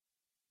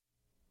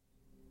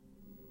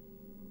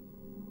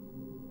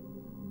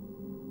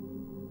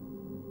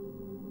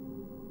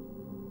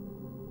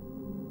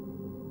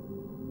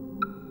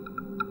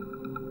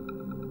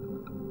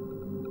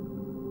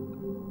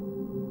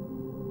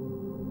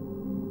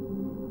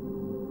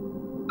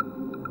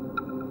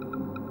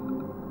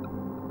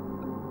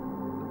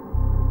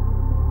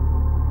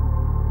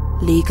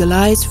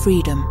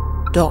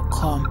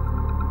LegalizeFreedom.com.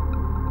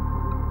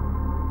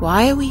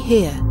 Why are we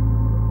here?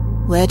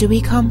 Where do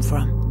we come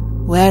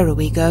from? Where are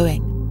we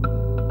going?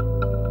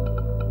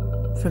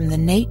 From the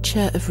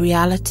nature of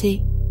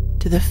reality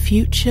to the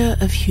future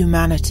of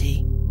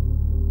humanity.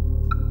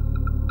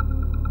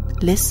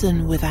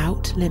 Listen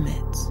without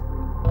limits.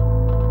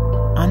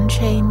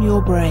 Unchain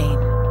your brain.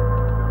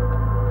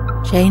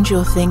 Change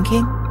your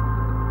thinking.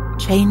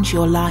 Change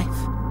your life.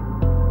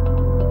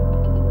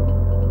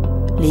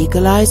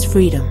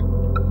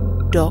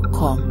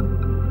 LegalizeFreedom.com.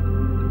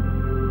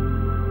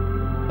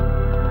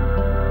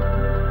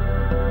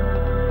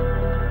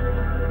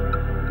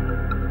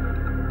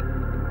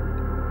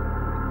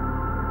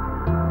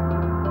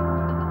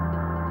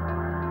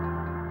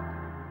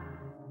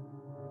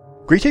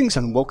 Greetings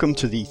and welcome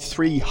to the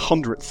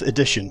 300th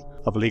edition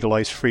of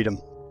Legalize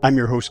Freedom. I'm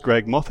your host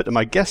Greg Moffat, and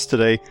my guests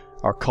today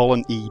are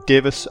Colin E.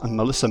 Davis and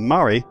Melissa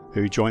Murray,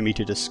 who join me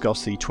to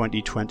discuss the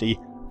 2020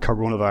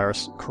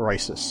 coronavirus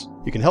crisis.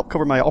 You can help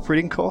cover my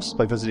operating costs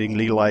by visiting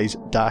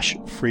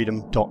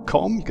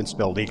legalize-freedom.com. You can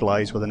spell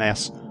legalize with an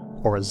S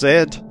or a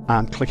Z,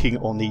 and clicking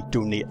on the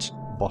donate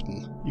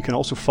button. You can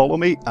also follow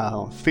me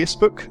on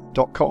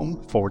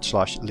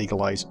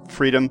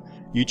facebook.com/legalizefreedom,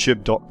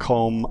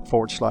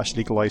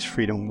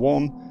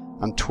 youtube.com/legalizefreedom1,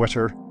 and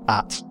Twitter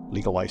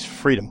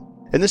 @legalizefreedom.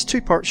 In this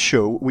two-part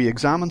show, we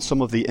examine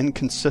some of the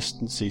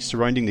inconsistencies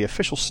surrounding the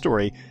official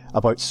story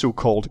about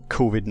so-called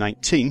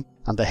COVID-19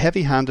 and the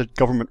heavy-handed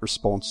government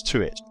response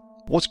to it.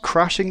 Was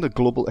crashing the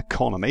global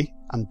economy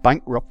and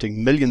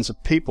bankrupting millions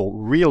of people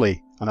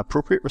really an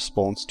appropriate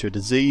response to a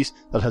disease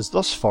that has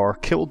thus far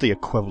killed the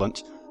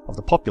equivalent of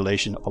the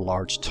population of a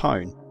large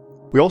town?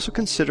 We also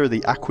consider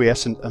the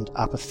acquiescent and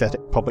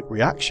apathetic public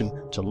reaction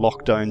to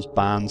lockdowns,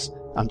 bans,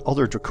 and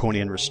other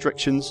draconian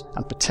restrictions,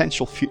 and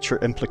potential future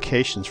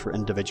implications for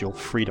individual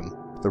freedom.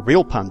 The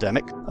real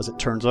pandemic, as it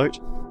turns out,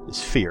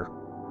 is fear.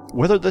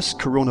 Whether this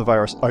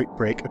coronavirus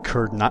outbreak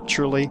occurred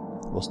naturally,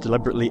 was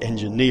deliberately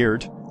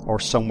engineered, or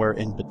somewhere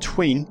in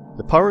between,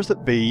 the powers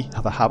that be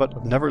have a habit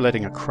of never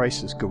letting a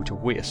crisis go to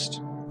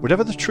waste.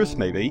 Whatever the truth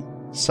may be,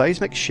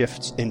 seismic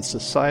shifts in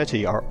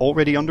society are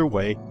already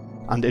underway,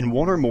 and in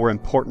one or more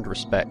important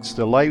respects,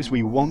 the lives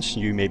we once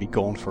knew may be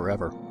gone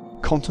forever.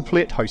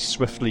 Contemplate how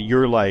swiftly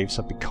your lives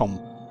have become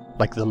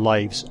like the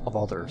lives of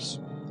others.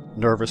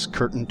 Nervous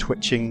curtain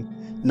twitching,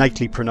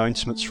 nightly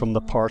pronouncements from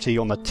the party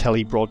on the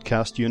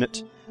telebroadcast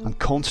unit, and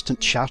constant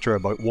chatter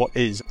about what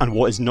is and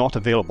what is not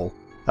available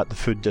at the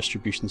food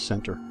distribution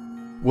centre.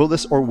 Will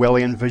this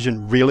Orwellian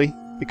vision really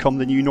become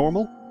the new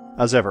normal?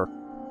 As ever,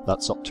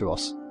 that's up to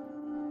us.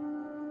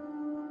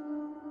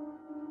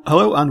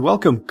 Hello and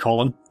welcome,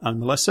 Colin and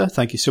Melissa.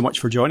 Thank you so much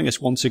for joining us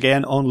once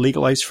again on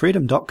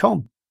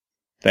LegalizeFreedom.com.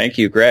 Thank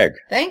you, Greg.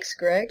 Thanks,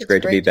 Greg. It's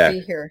great to be back.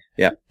 Be here.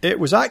 Yeah. It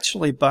was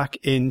actually back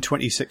in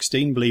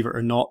 2016, believe it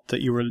or not,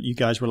 that you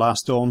guys were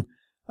last on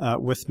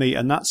with me,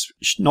 and that's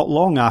not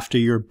long after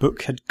your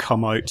book had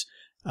come out.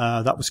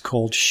 That was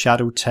called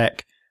Shadow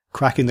Tech: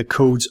 Cracking the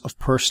Codes of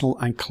Personal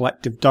and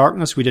Collective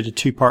Darkness. We did a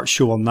two-part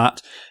show on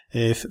that.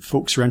 If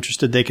folks are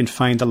interested, they can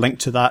find a link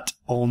to that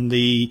on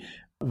the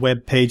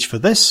web page for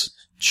this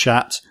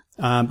chat.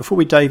 Before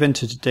we dive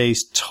into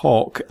today's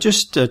talk,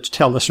 just to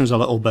tell listeners a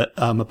little bit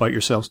about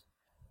yourselves.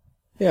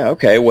 Yeah,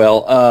 okay.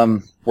 Well,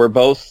 we're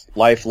both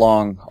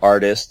lifelong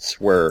artists.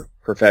 We're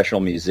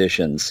professional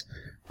musicians,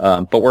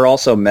 but we're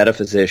also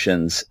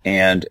metaphysicians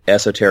and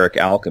esoteric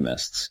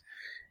alchemists.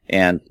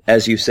 And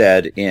as you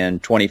said,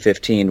 in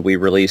 2015, we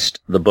released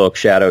the book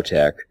Shadow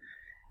Tech.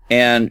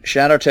 And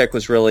Shadow Tech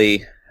was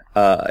really,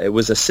 it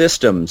was a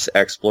systems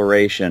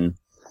exploration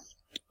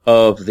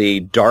of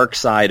the dark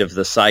side of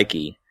the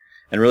psyche,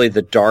 and really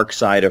the dark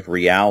side of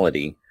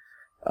reality,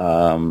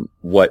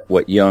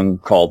 what Jung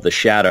called the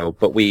shadow.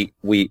 But we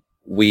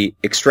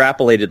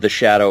extrapolated the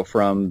shadow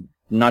from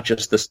not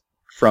just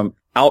from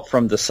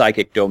the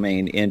psychic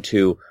domain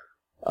into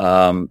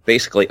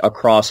basically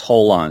across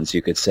holons,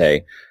 you could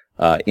say,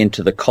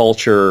 into the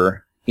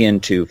culture,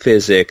 into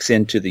physics,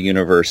 into the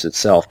universe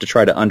itself, to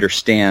try to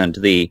understand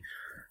the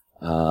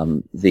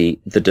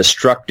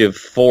destructive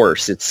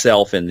force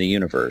itself in the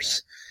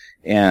universe.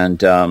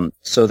 And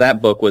so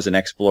that book was an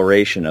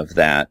exploration of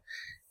that,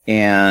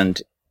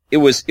 and it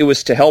was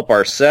to help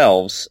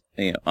ourselves,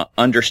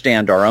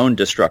 understand our own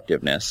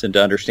destructiveness and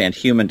to understand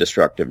human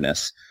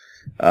destructiveness,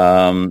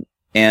 and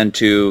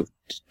to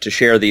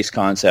share these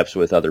concepts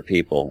with other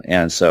people.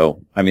 And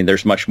so, I mean,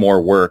 there's much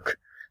more work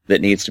that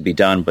needs to be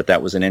done, but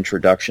that was an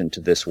introduction to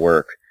this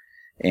work.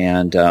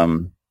 And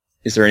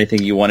is there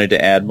anything you wanted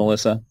to add,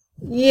 Melissa?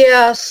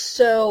 Yeah,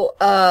 so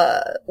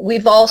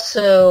we've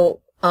also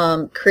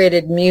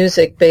created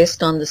music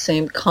based on the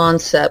same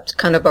concept,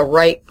 kind of a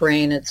right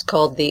brain. It's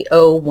called the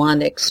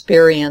O1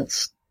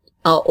 experience,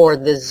 or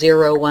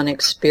the 01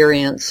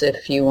 experience,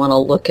 if you want to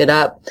look it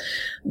up.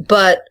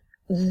 But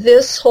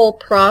this whole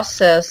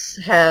process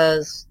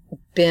has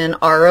been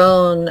our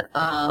own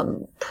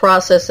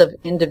process of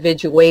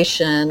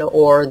individuation,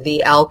 or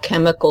the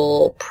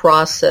alchemical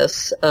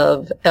process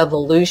of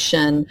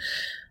evolution,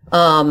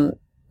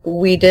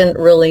 we didn't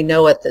really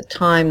know at the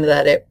time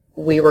that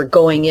we were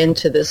going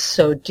into this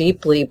so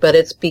deeply, but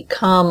it's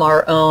become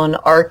our own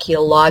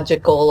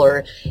archaeological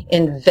or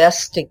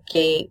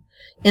investigation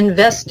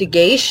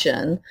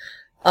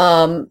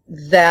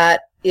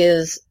that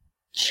is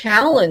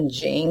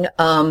challenging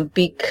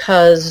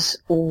because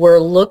we're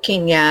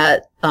looking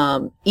at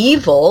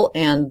evil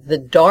and the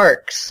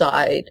dark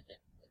side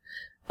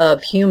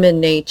of human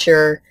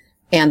nature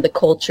and the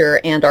culture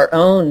and our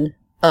own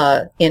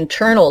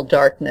internal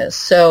darkness.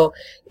 So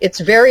it's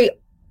very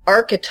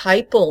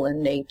archetypal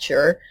in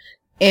nature.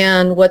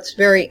 And what's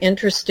very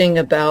interesting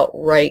about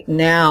right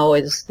now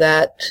is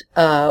that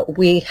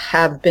we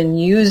have been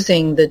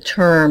using the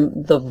term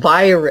the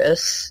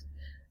virus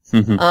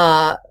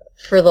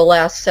for the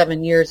last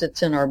 7 years.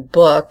 It's in our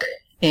book.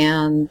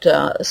 And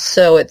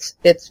so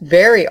it's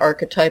very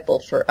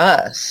archetypal for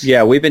us.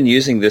 Yeah, we've been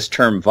using this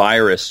term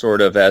virus sort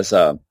of as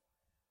a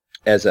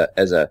it's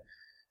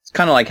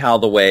kind of like how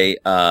the way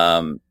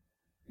the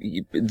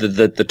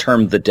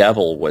term the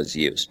devil was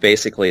used.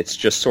 Basically, it's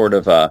just sort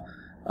of a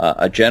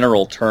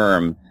general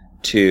term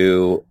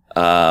to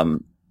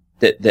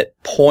that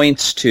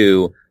points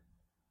to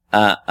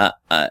an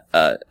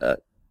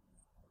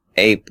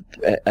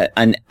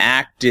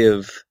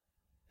active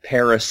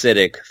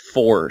parasitic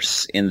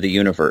force in the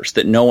universe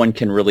that no one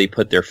can really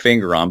put their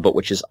finger on, but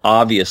which is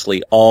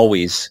obviously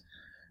always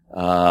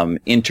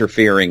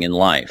interfering in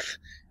life.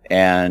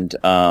 And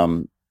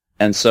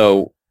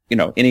so,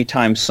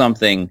 anytime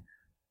something,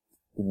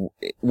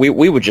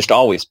 we would just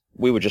always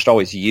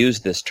use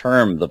this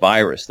term, the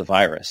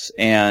virus.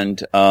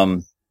 And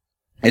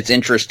it's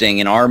interesting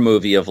in our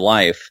movie of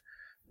life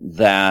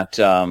that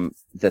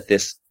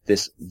this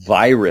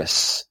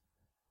virus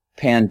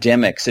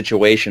pandemic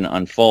situation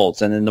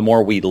unfolds, and then the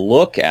more we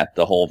look at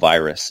the whole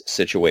virus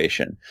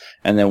situation,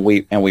 and then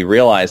we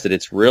realize that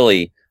it's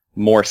really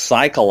more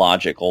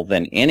psychological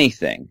than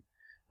anything.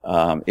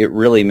 It's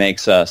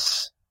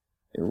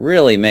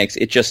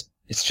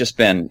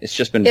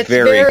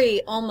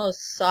very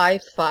almost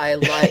sci-fi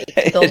like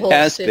the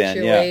whole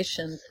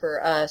situation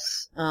for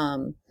us.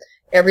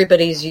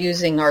 Everybody's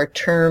using our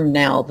term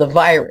now, the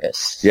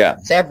virus. Yeah.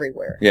 It's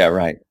everywhere. Yeah,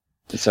 right.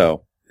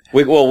 So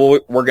we're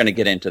going to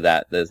get into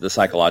that, the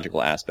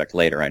psychological aspect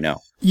later, I know.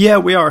 Yeah,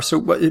 we are. So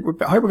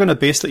how we're going to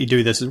basically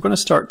do this is we're going to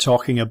start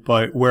talking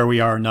about where we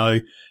are now.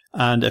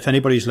 And if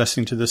anybody's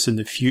listening to this in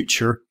the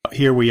future,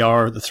 here we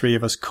are, the three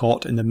of us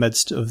caught in the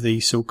midst of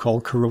the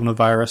so-called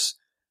coronavirus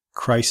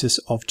crisis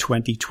of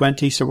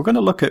 2020. So we're going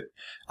to look at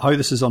how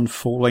this is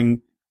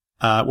unfolding,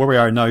 where we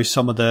are now,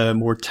 some of the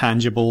more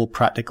tangible,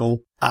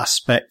 practical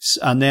aspects.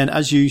 And then,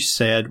 as you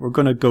said, we're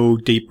going to go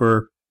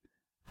deeper,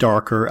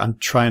 darker,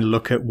 and try and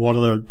look at what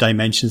other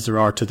dimensions there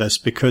are to this.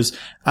 Because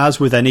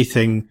as with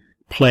anything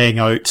playing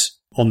out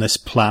on this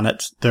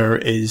planet, there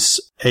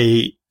is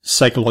a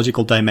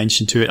psychological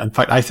dimension to it. In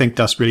fact, I think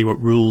that's really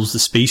what rules the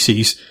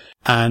species.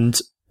 And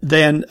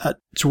then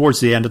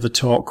towards the end of the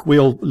talk,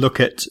 we'll look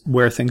at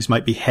where things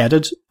might be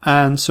headed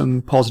and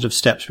some positive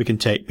steps we can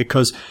take.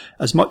 Because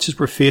as much as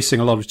we're facing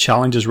a lot of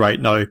challenges right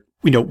now,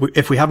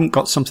 if we haven't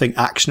got something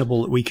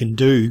actionable that we can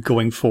do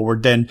going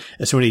forward, then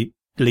it's only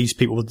leaves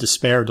people with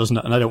despair, doesn't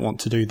it? And I don't want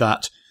to do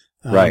that.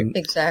 Right.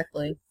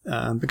 Exactly.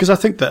 Because I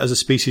think that as a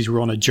species,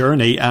 we're on a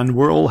journey and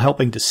we're all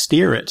helping to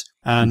steer it.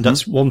 And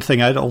that's one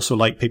thing I'd also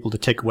like people to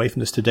take away from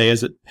this today, is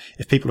that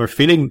if people are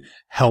feeling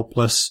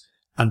helpless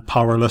and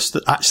powerless,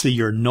 that actually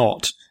you're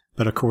not.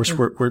 But of course,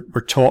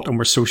 we're taught and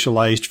we're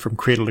socialized from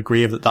cradle to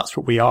grave that that's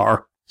what we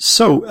are.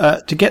 So,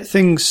 to get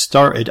things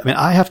started,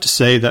 I have to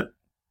say that,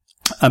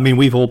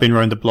 we've all been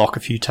around the block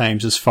a few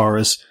times as far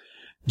as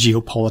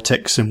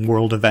geopolitics and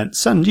world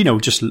events and,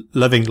 just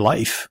living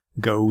life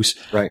goes.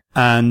 Right.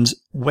 And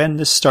when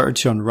this started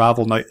to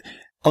unravel, now,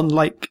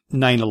 unlike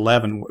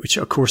 9/11, which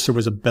of course there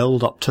was a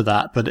build up to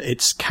that, but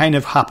it's kind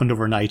of happened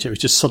overnight. It was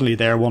just suddenly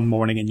there one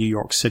morning in New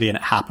York City and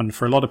it happened.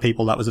 For a lot of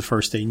people, that was the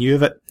first they knew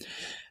of it.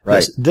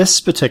 Right.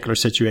 This particular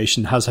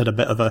situation has had a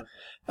bit of a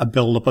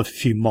build up of a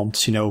few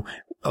months.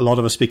 A lot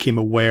of us became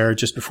aware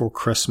just before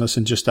Christmas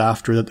and just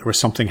after that there was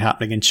something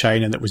happening in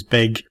China that was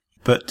big.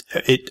 But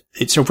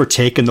it's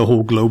overtaken the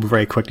whole globe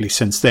very quickly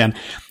since then.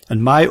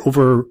 And my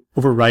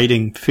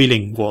overriding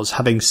feeling was,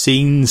 having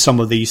seen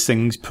some of these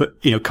things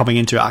coming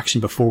into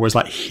action before, was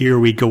like, here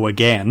we go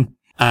again.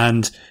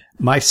 And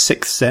my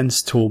sixth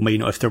sense told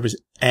me, if there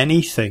was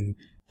anything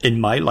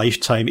in my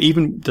lifetime,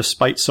 even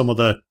despite some of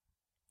the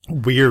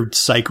weird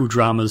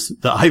psychodramas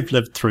that I've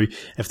lived through,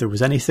 if there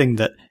was anything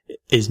that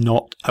is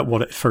not at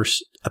what it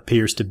first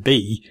appears to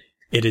be,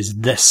 it is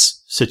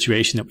this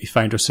situation that we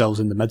find ourselves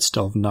in the midst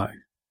of now.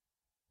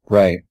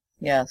 Right.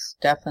 Yes,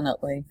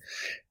 definitely.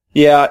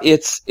 Yeah,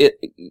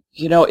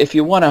 if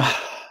you want to,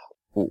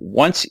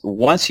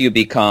 once you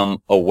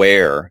become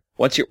aware,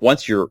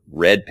 once you're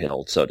red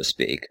pilled, so to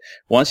speak,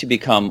 once you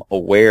become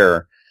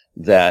aware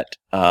that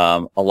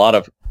a lot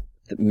of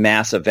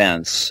mass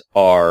events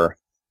are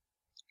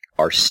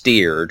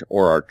steered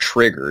or are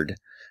triggered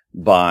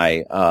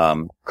by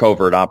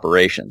covert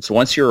operations,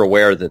 once you're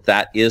aware that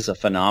that is a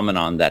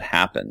phenomenon that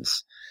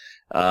happens,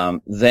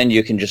 then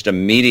you can just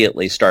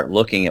immediately start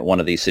looking at one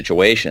of these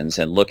situations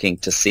and looking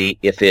to see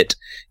if it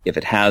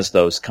has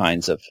those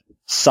kinds of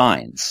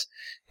signs.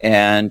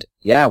 And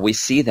yeah, we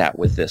see that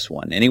with this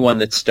one. Anyone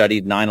that's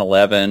studied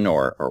 9/11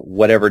 or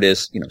whatever it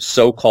is,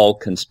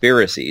 so-called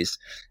conspiracies,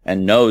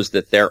 and knows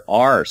that there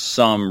are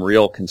some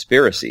real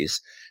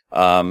conspiracies,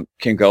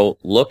 can go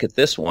look at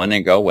this one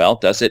and go, well,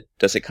 does it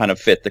kind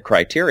of fit the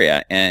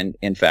criteria? And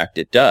in fact,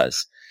 it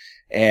does.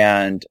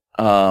 And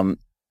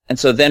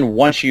so then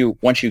once you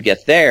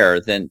get there,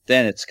 then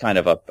it's kind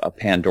of a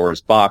Pandora's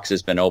box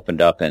has been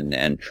opened up,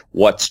 and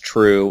what's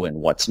true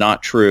and what's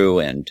not true.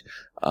 And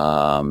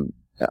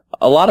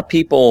a lot of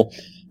people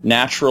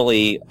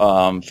naturally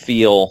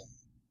feel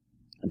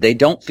they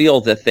don't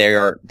feel that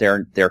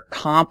they're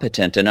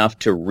competent enough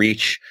to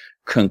reach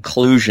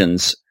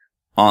conclusions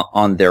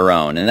on their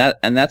own,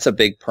 and that's a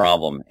big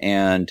problem.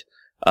 And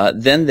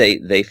then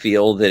they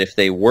feel that if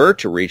they were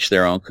to reach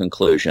their own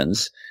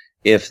conclusions,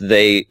 if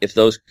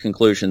those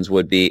conclusions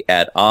would be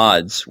at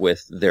odds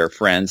with their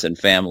friends and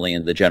family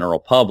and the general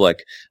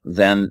public,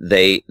 then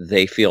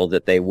they feel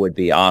that they would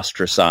be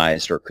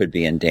ostracized or could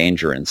be in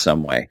danger in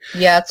some way.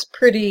 Yeah, it's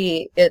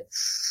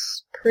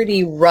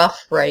pretty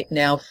rough right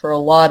now for a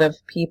lot of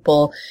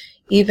people,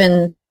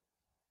 even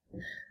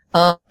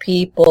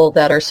people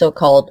that are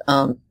so-called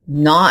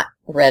not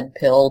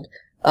red-pilled.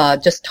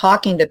 Just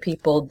talking to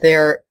people,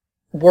 their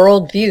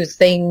worldviews,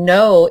 they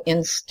know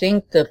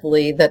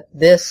instinctively that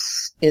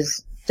this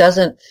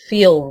doesn't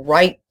feel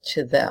right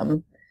to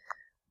them.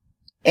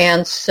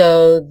 And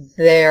so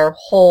their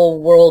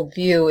whole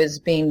worldview is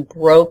being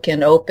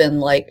broken open,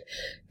 like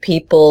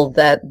people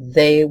that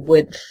they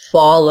would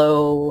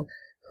follow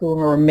who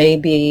are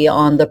maybe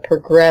on the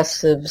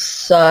progressive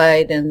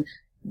side, and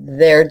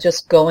they're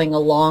just going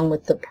along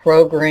with the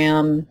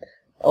program,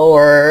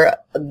 or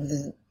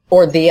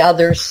the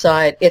other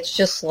side. It's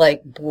just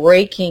like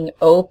breaking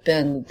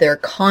open their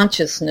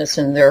consciousness,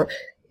 and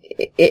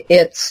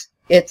it's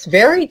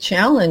very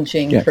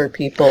challenging for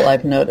people,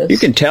 I've noticed. You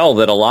can tell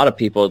that a lot of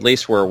people, at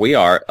least where we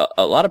are,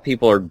 a lot of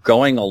people are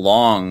going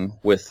along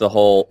with the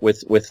whole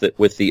with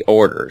the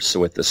orders,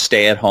 with the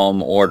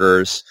stay-at-home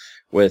orders,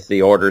 with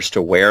the orders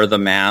to wear the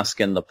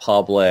mask in the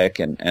public,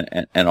 and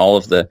all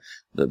of the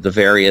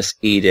various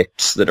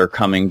edicts that are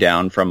coming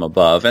down from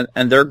above,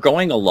 and they're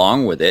going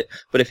along with it.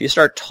 But if you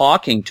start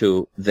talking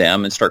to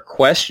them and start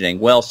questioning,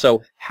 well,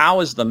 so how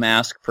is the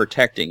mask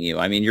protecting you?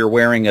 I mean, you're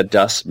wearing a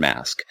dust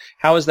mask.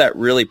 How is that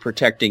really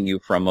protecting you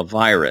from a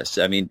virus?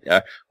 I mean,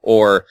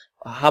 or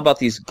how about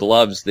these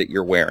gloves that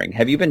you're wearing?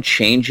 Have you been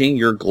changing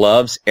your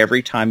gloves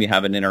every time you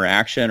have an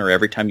interaction or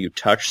every time you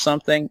touch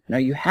something? No,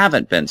 you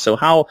haven't been. So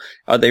how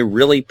are they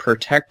really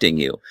protecting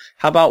you?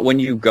 How about when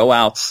you go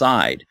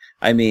outside?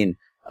 I mean,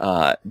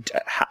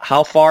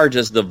 how far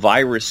does the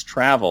virus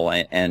travel?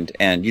 And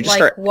you just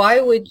start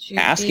why would you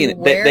asking? Be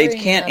wearing they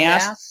can't a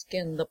ask mask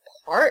in the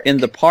park. In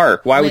the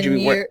park, why would you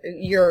be wearing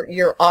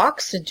your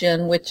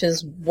oxygen, which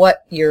is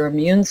what your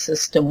immune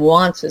system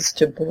wants, is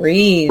to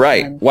breathe.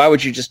 Right. Why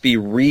would you just be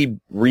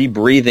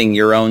rebreathing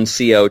your own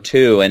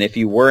CO2? And if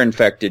you were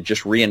infected,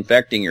 just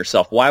reinfecting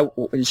yourself? Why?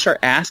 You start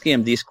asking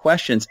them these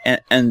questions,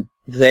 and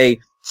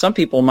some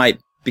people might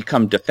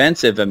become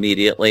defensive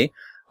immediately.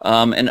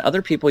 And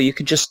other people,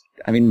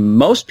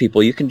 most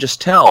people, you can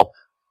just tell.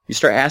 You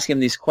start asking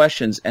them these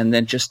questions, and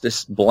then just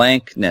this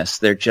blankness.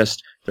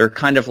 They're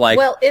kind of like,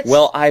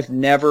 well, I've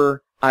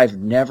never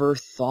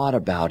thought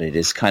about it,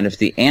 is kind of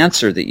the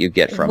answer that you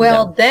get from them.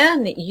 Well,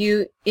 then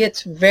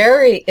it's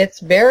very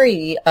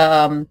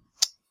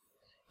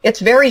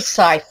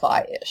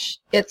sci-fi-ish.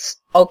 It's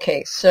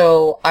okay.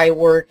 So I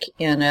work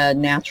in a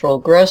natural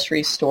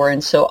grocery store,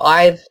 and so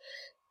I've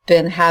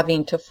been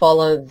having to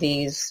follow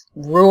these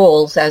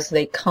rules as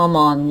they come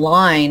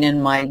online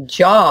in my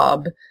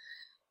job.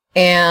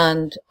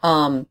 And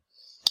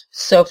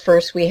so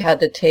first we had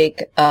to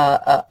take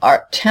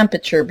our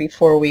temperature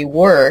before we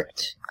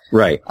worked.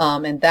 Right.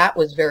 And that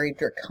was very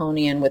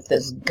draconian, with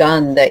this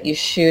gun that you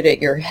shoot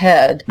at your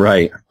head.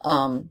 Right.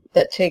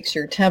 That takes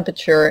your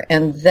temperature.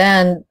 And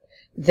then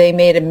they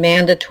made a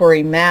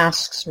mandatory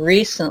masks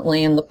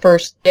recently, and the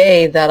first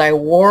day that I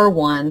wore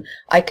one,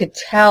 I could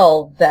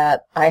tell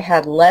that I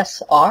had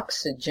less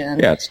oxygen.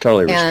 Yeah, it's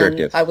totally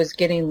restrictive. And I was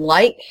getting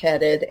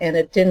lightheaded, and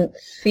it didn't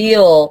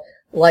feel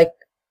like,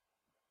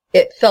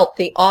 it felt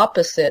the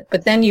opposite.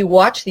 But then you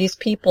watch these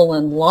people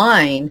in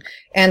line,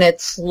 and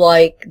it's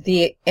like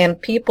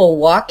and people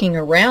walking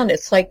around,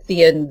 it's like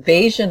the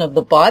invasion of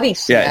the Body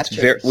Snatchers.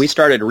 Yeah, we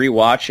started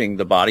rewatching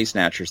the Body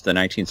Snatchers, the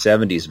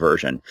 1970s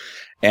version.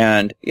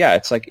 And yeah,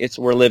 it's like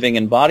we're living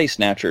in Body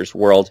Snatchers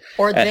world.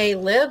 Or They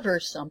Live or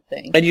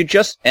something.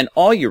 And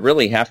all you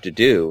really have to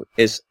do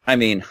is,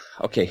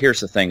 okay,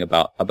 here's the thing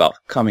about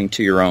coming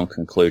to your own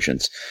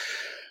conclusions.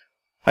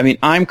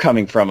 I'm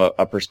coming from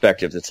a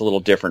perspective that's a little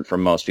different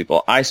from most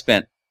people. I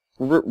spent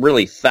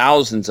really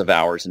thousands of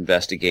hours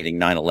investigating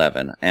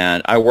 9/11,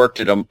 and I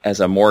worked as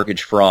a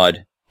mortgage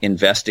fraud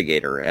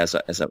investigator, as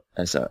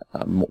a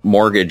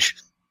mortgage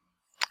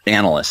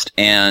analyst,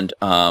 and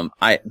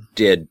I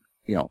did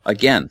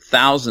again,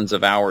 thousands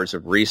of hours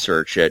of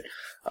research at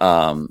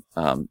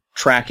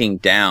tracking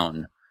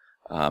down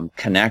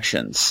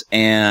connections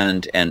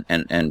and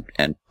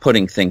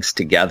putting things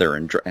together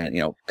and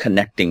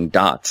connecting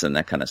dots and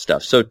that kind of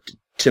stuff. So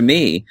to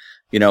me,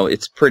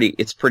 it's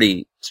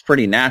pretty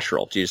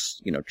natural to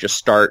just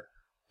start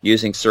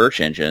using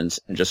search engines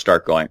and just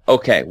start going,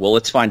 okay, well,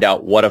 let's find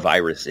out what a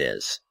virus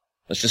is.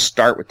 Let's just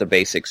start with the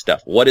basic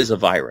stuff. What is a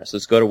virus?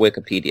 Let's go to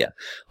Wikipedia.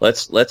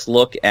 Let's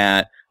look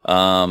at,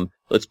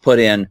 let's put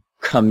in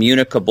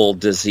communicable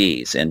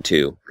disease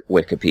into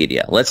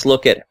Wikipedia. Let's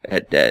look at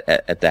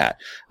that.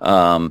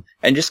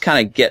 And just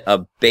kind of get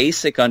a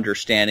basic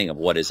understanding of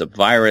what is a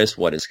virus,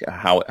 what's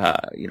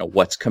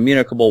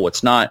communicable,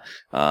 what's not.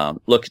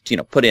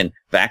 Put in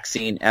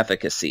vaccine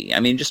efficacy. I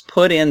mean, just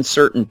put in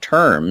certain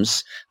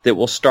terms that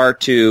will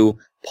start to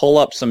pull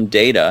up some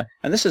data,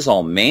 and this is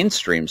all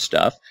mainstream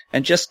stuff,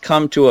 and just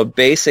come to a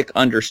basic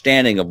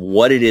understanding of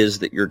what it is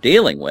that you're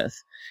dealing with,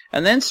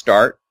 and then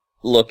start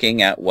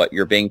looking at what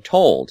you're being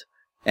told.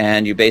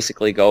 And you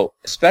basically go,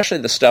 especially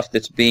the stuff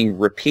that's being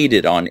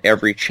repeated on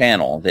every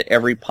channel, that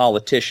every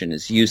politician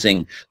is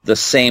using the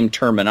same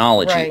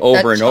terminology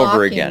over and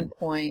over again.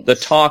 The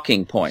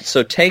talking points.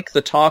 So take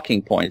the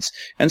talking points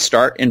and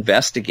start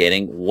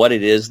investigating what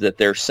it is that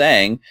they're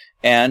saying,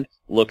 and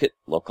look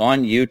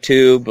on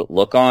YouTube,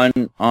 look on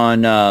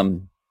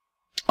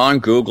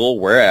Google,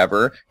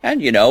 wherever,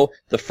 and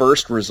the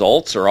first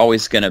results are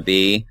always going to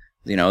be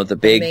the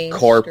big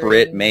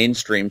corporate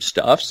mainstream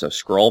stuff. So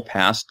scroll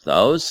past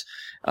those.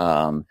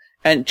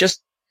 And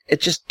just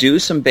do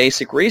some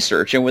basic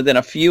research, and within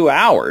a few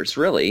hours,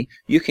 really,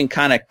 you can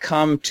kind of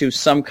come to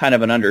some kind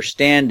of an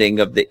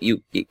understanding of that.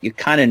 You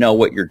kind of know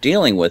what you're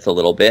dealing with a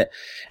little bit,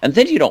 and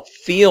then you don't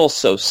feel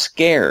so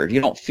scared. You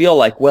don't feel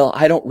like, well,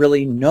 I don't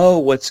really know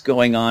what's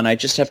going on. I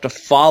just have to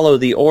follow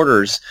the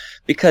orders,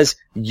 because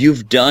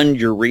you've done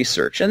your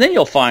research. And then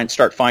you'll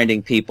start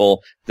finding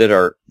people that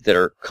are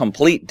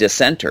complete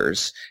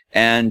dissenters,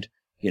 and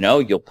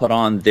you'll put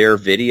on their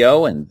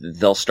video, and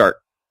they'll start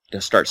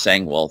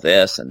saying, well,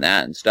 this and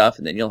that and stuff,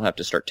 and then you'll have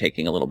to start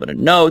taking a little bit of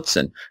notes,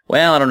 and,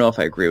 well, I don't know if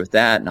I agree with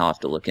that, and I'll have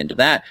to look into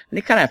that, and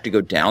you kind of have to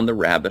go down the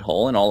rabbit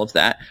hole and all of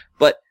that.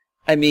 But,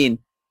 I mean,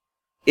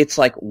 it's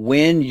like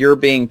when you're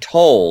being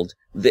told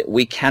that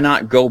we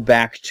cannot go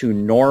back to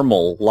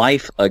normal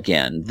life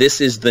again.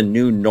 This is the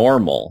new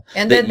normal.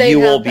 And that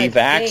you will be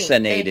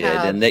vaccinated,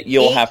 and that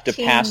you'll have to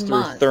pass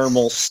through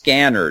thermal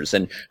scanners,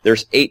 and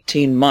there's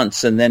 18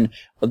 months, and then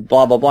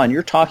blah, blah, blah. And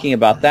you're talking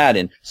about that,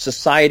 and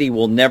society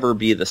will never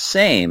be the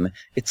same.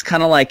 It's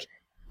kind of like,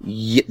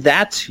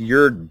 that's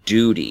your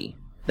duty.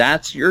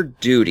 That's your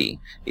duty,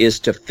 is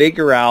to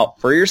figure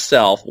out for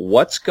yourself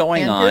what's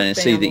going on and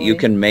see that you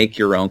can make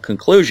your own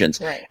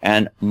conclusions. Right.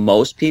 And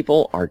most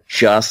people are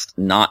just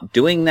not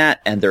doing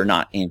that, and they're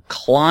not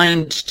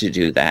inclined to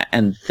do that.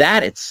 And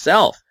that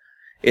itself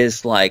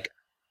is like,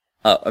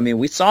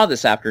 we saw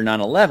this after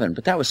 9/11,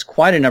 but that was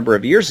quite a number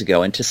of years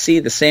ago. And to see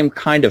the same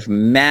kind of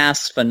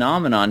mass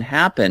phenomenon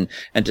happen,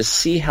 and to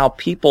see how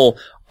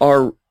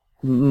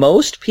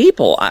most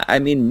people, I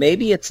mean,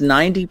 maybe it's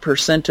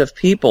 90% of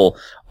people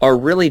are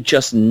really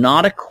just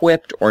not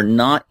equipped or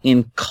not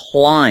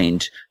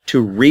inclined to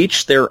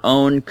reach their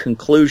own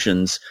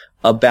conclusions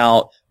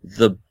about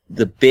the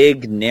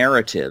big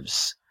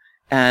narratives.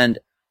 And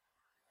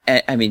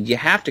I mean, you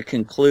have to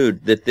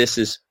conclude that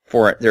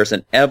there's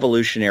an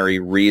evolutionary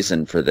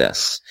reason for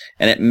this.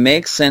 And it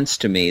makes sense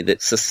to me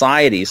that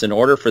societies, in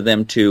order for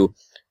them to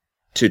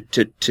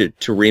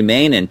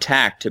remain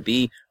intact, to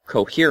be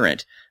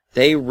coherent,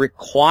 they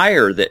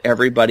require that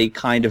everybody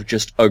kind of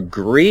just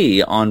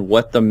agree on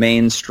what the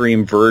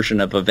mainstream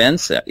version of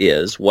events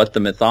is, what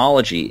the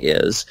mythology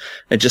is,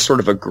 and just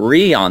sort of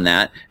agree on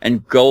that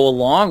and go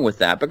along with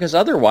that, because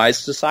otherwise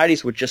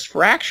societies would just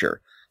fracture.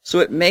 So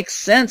it makes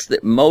sense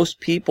that most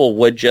people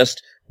would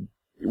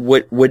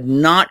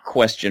not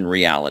question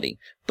reality.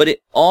 But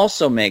it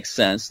also makes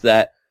sense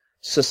that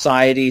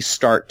societies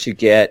start to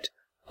get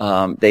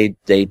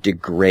they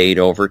degrade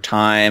over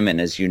time,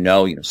 and as you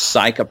know,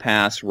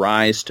 psychopaths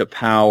rise to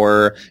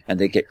power, and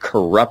they get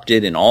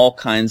corrupted in all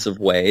kinds of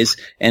ways.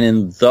 And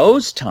in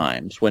those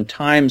times, when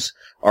times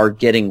are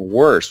getting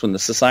worse, when the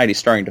society is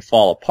starting to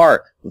fall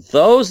apart,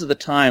 those are the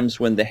times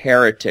when the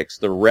heretics,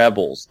 the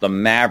rebels, the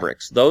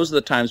mavericks, those are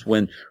the times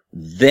when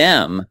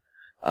when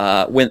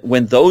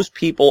those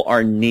people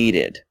are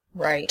needed.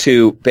 Right.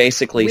 To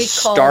basically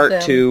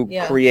start to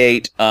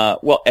create,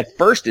 at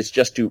first it's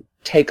just to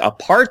take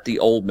apart the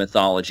old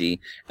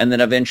mythology, and then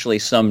eventually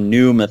some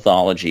new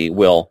mythology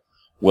will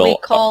we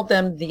call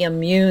them the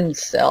immune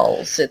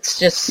cells. It's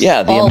just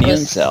the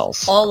immune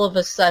cells. All of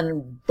a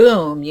sudden,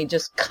 boom, you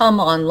just come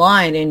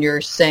online and you're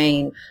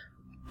saying,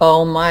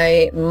 oh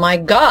my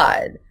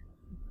God,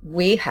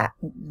 we have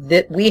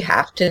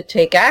to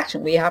take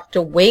action. We have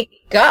to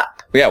wake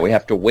up. Yeah, we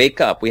have to wake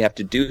up. We have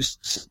to do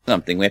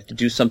something. We have to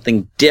do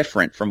something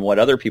different from what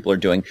other people are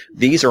doing.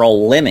 These are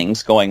all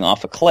lemmings going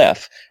off a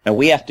cliff, and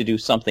we have to do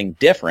something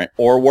different,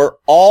 or we're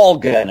all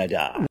gonna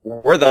die.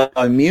 We're the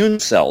immune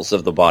cells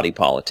of the body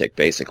politic,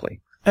 basically.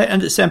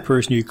 And it's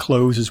Emperor's New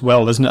Clothes as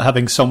well, isn't it?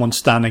 Having someone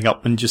standing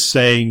up and just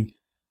saying,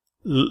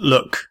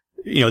 look,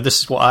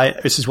 this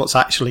is what's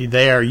actually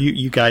there.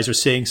 You guys are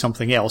seeing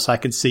something else. I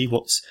can see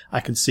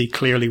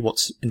clearly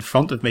what's in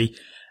front of me,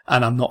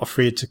 and I'm not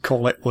afraid to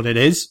call it what it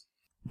is.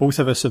 Both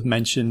of us have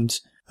mentioned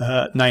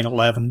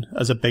 9/11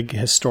 as a big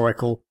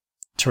historical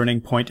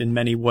turning point in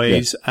many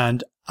ways. Yeah.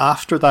 And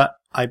after that,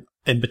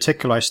 in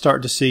particular, I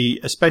started to see,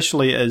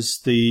 especially as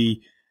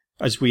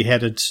we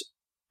headed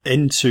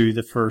into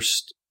the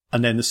first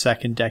and then the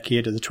second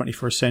decade of the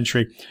 21st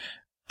century,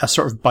 a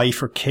sort of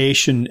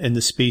bifurcation in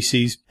the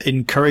species,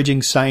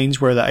 encouraging signs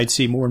where that I'd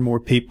see more and more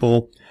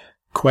people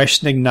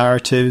questioning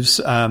narratives,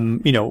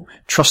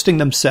 trusting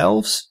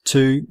themselves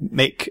to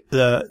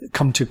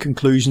come to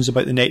conclusions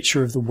about the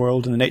nature of the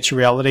world and the nature of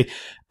reality.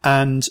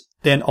 And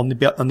then on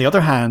the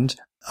other hand,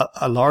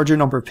 a larger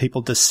number of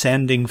people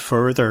descending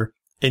further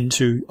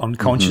into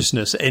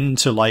unconsciousness,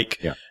 into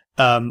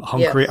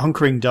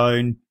hunkering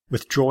down,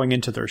 withdrawing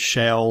into their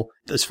shell.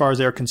 As far as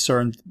they're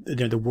concerned,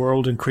 the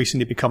world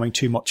increasingly becoming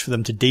too much for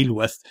them to deal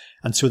with.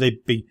 And so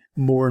they'd be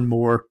more and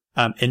more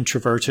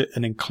introverted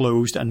and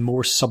enclosed and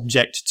more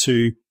subject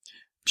to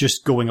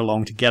just going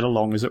along to get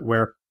along, as it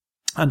were.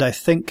 And I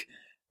think,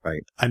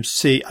 I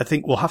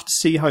think we'll have to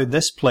see how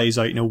this plays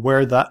out,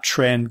 where that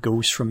trend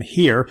goes from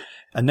here.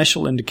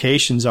 Initial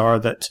indications are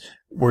that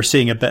we're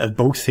seeing a bit of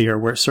both here.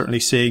 We're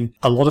certainly seeing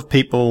a lot of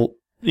people,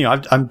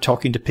 I'm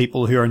talking to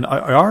people who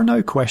are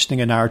now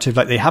questioning a narrative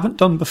like they haven't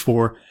done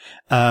before.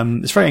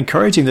 It's very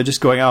encouraging. They're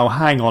just going, oh,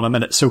 hang on a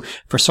minute. So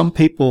for some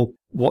people,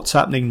 what's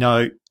happening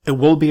now, it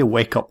will be a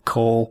wake-up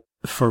call.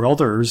 For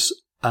others,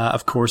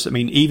 of course,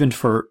 even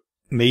for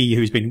me,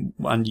 who's been,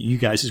 and you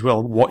guys as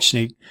well,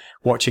 watching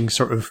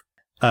sort of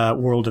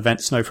world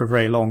events now for a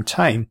very long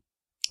time,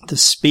 the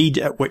speed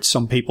at which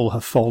some people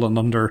have fallen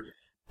under,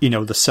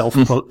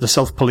 the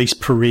self-police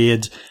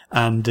parade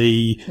and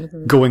the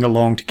going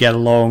along to get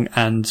along,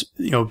 and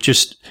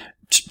just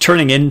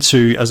turning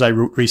into, as I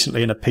wrote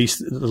recently in a piece,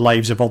 the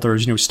lives of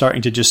others,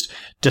 starting to just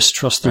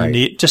distrust their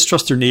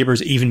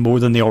neighbors even more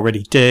than they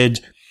already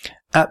did.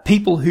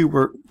 People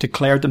who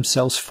declared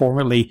themselves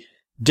formerly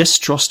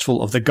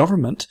distrustful of the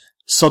government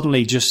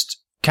suddenly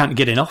just can't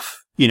get enough.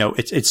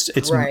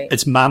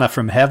 It's manna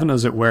from heaven,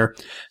 as it were.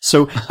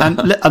 So, and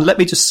let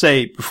me just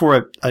say,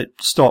 before I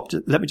stopped,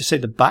 let me just say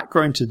the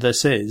background to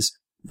this is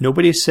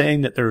nobody is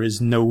saying that there is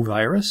no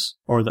virus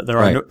or that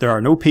there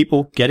are no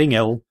people getting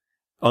ill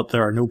or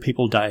there are no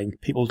people dying.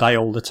 People die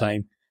all the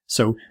time.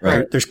 So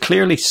there's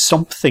clearly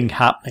something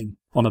happening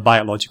on a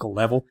biological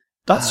level.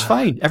 That's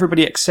fine.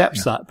 Everybody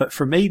accepts that. But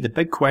for me, the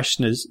big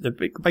question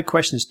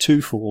is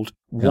twofold.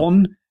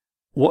 One,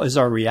 what is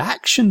our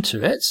reaction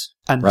to it?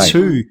 And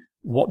two,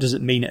 what does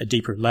it mean at a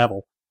deeper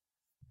level?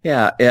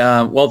 Yeah.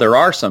 Well, there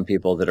are some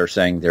people that are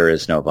saying there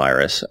is no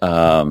virus.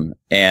 And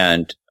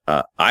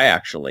I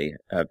actually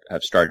have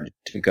started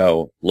to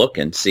go look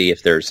and see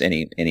if there's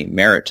any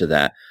merit to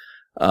that.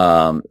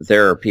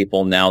 There are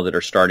people now that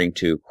are starting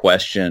to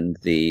question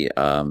the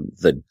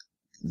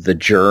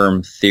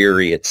germ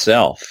theory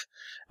itself.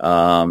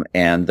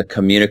 And the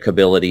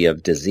communicability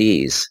of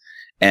disease.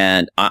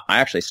 And I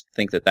actually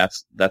think that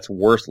that's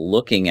worth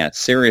looking at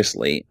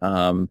seriously.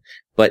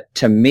 But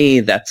to me,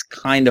 that's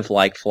kind of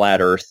like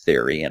flat earth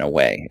theory in a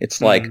way. It's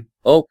like,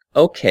 oh,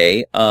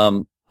 okay,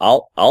 I'll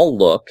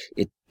look.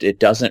 It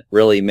doesn't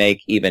really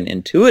make even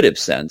intuitive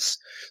sense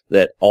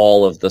that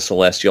all of the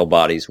celestial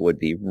bodies would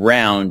be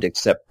round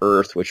except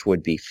Earth, which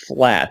would be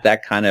flat.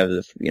 That kind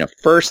of,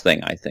 first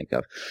thing I think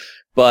of.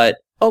 But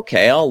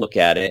okay, I'll look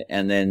at it,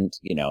 and then,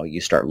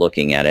 you start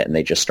looking at it, and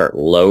they just start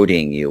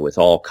loading you with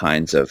all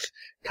kinds of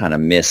kind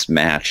of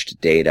mismatched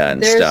data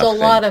and stuff. There's a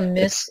lot of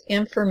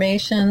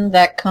misinformation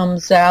that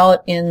comes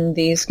out in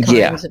these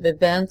kinds of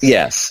events.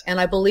 Yes. And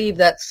I believe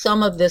that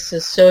some of this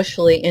is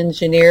socially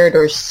engineered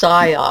or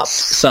psyops.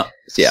 So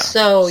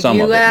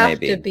you have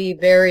to be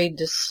very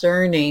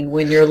discerning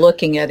when you're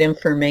looking at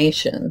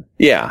information.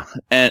 Yeah.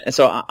 And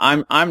so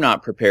I'm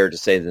not prepared to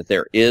say that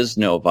there is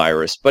no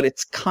virus, but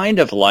it's kind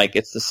of like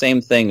it's the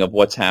same thing of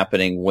what's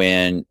happening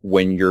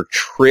when you're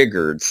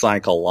triggered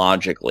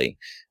psychologically.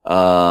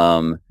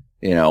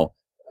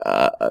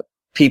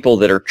 People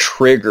that are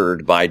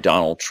triggered by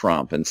Donald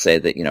Trump and say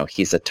that,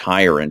 he's a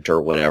tyrant or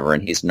whatever,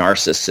 and he's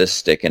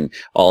narcissistic and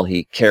all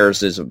he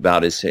cares is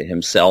about is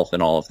himself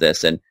and all of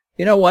this. And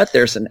you know what?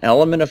 There's an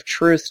element of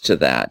truth to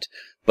that.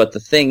 But the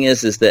thing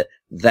is that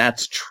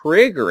that's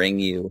triggering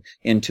you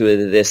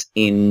into this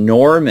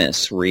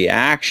enormous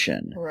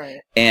reaction.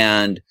 Right.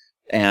 And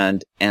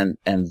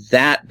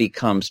that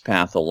becomes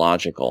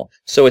pathological.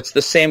 So it's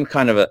the same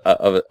kind of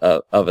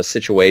a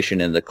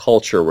situation in the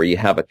culture where you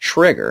have a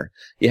trigger,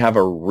 you have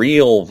a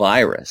real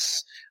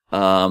virus,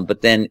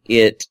 but then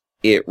it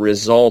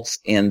results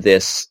in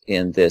this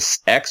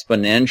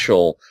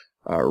exponential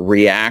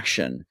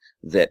reaction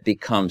that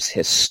becomes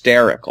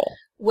hysterical.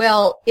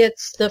 Well,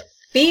 it's the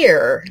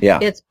fear. Yeah.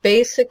 It's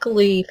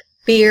basically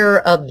fear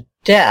of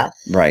death.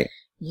 Right.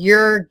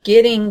 You're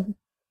getting,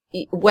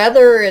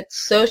 whether it's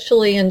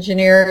socially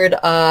engineered,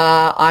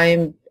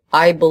 I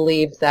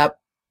believe that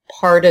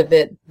part of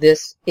it,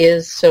 this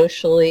is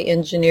socially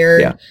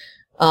engineered.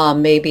 Yeah.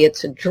 Maybe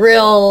it's a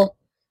drill.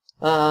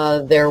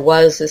 There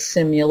was a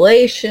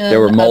simulation. There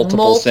were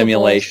multiple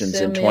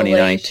simulations in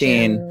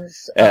 2019.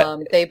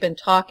 They've been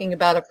talking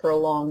about it for a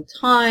long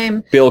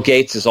time. Bill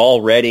Gates is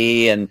all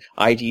ready, and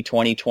ID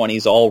 2020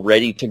 is all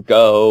ready to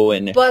go.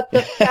 But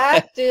the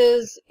fact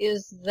is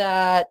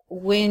that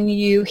when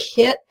you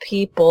hit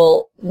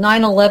people,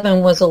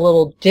 9/11 was a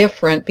little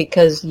different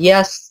because,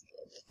 yes,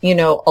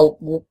 a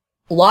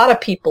lot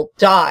of people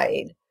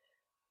died.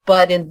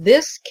 But in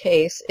this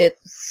case, it's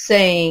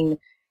saying,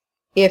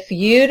 if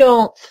you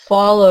don't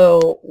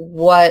follow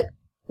what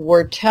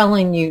we're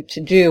telling you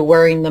to do,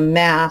 wearing the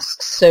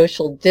masks,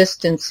 social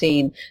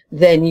distancing,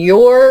 then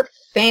your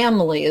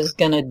family is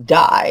going to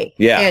die.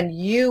 Yeah. And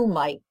you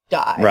might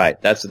die.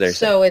 Right. That's what they're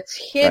saying. So it's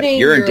hitting... Right.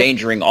 You're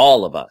endangering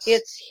all of us.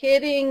 It's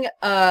hitting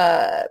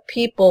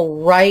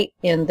people right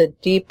in the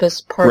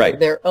deepest part of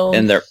their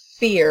own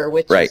fear,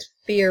 which is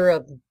fear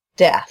of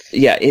death.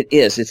 Yeah, it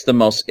is. It's the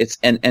most...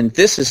 And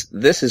this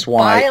is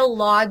why...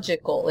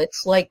 Biological.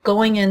 It's like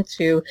going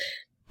into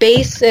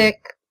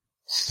basic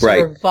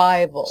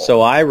survival. Right.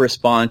 So I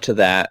respond to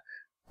that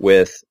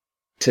with,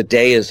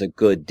 today is a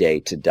good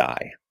day to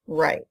die.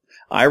 Right.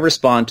 I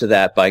respond to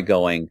that by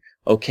going,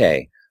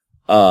 okay,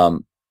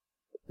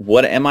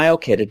 what am I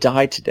okay to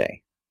die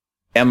today?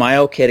 Am I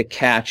okay to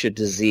catch a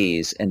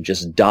disease and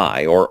just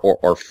die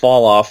or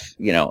fall off,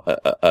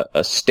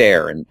 a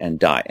stair and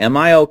die? Am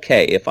I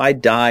okay if I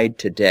died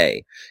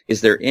today?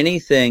 Is there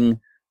anything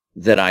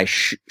that I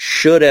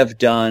should have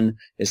done?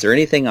 Is there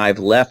anything I've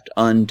left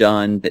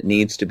undone that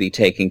needs to be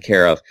taken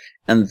care of?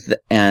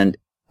 And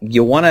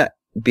you want to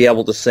be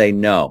able to say,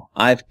 no,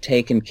 I've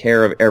taken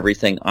care of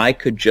everything. I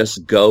could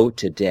just go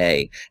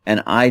today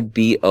and I'd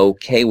be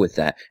okay with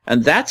that.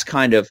 And that's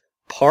kind of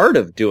part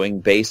of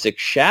doing basic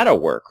shadow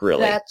work,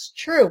 really. That's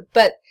true.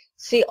 But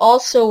see,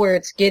 also where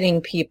it's getting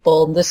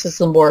people, and this is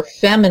the more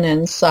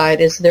feminine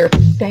side, is their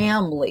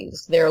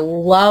families, their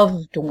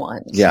loved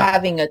ones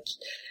having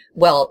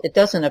well, it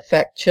doesn't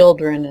affect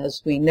children,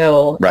 as we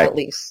know, at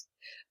least.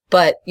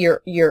 But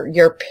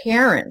your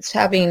parents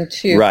having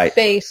to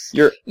face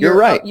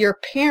your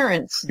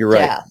parents'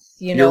 death,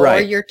 or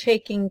you're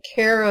taking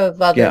care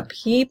of other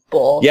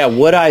people. Yeah,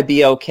 would I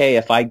be okay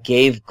if I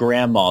gave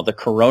grandma the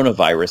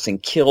coronavirus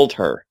and killed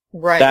her?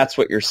 Right. That's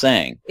what you're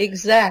saying.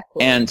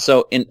 Exactly. And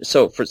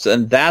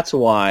and that's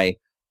why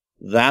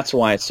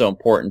it's so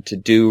important to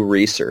do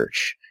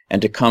research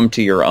and to come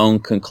to your own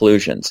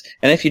conclusions.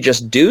 And if you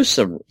just do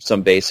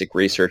some basic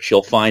research,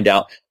 you'll find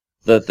out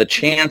that the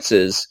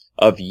chances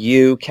of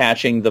you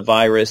catching the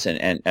virus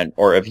and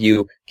or of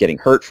you getting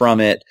hurt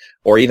from it,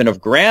 or even of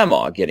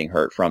grandma getting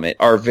hurt from it,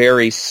 are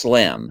very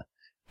slim.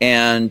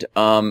 And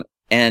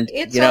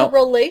it's our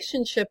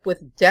relationship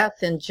with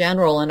death in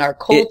general in our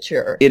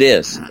culture. It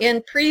is.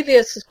 In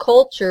previous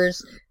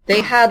cultures,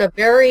 they had a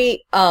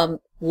very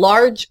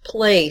large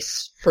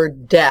place for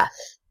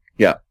death.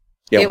 Yeah.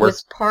 Yeah, it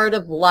was part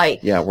of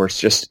life. Yeah, we're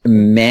just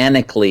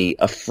manically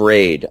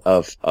afraid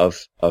of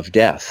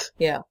death.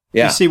 Yeah.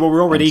 Yeah. You see, well,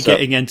 we're already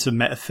getting into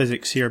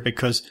metaphysics here that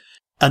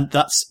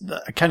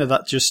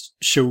just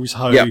shows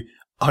how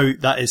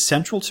that is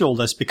central to all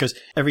this, because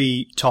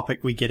every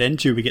topic we get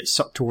into, we get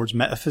sucked towards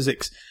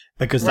metaphysics,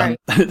 because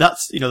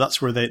that's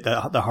where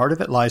the heart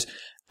of it lies.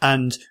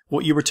 And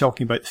what you were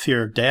talking about, the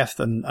fear of death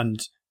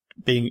and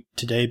being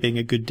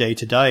a good day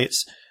to die,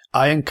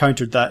 I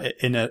encountered that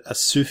in a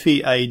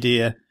Sufi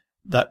idea,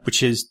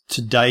 which is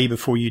to die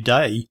before you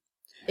die.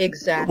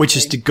 Exactly. Which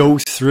is to go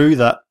through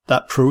that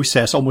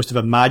process, almost of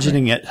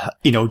imagining it,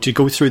 to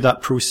go through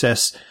that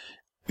process,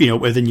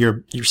 within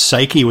your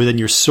psyche, within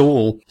your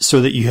soul,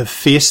 so that you have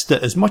faced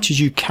it as much as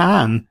you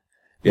can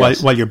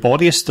while your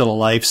body is still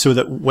alive, so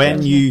that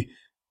when you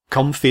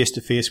come face to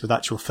face with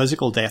actual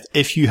physical death,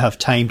 if you have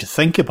time to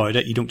think about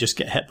it, you don't just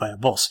get hit by a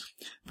bus.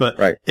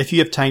 But if you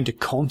have time to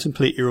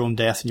contemplate your own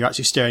death and you're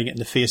actually staring it in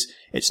the face,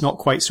 it's not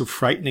quite so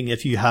frightening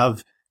if you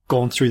have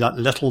gone through that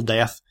little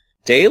death.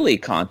 Daily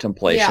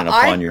contemplation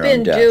upon your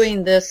own death. I've been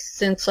doing this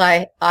since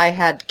I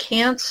had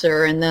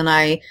cancer, and then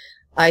I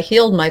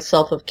healed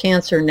myself of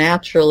cancer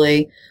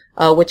naturally,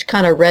 which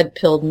kind of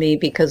red-pilled me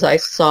because I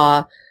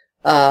saw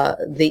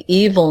the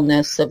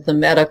evilness of the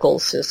medical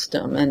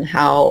system and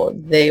how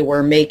they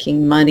were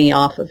making money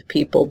off of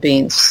people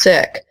being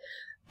sick.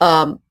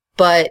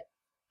 But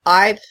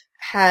I've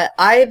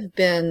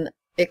been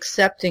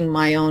accepting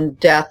my own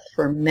death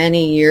for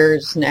many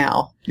years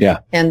now. Yeah.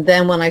 And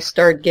then when I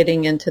start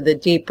getting into the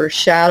deeper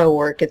shadow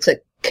work, it's a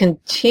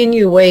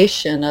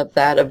continuation of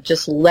that, of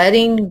just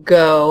letting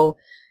go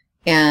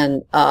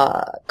and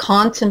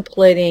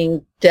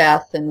contemplating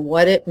death and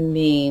what it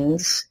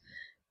means.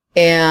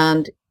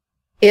 And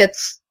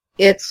it's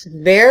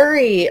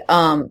very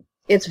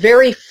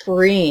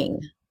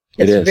freeing.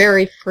 It's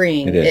very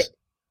freeing. It is.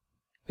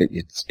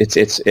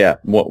 It's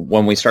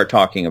when we start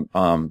talking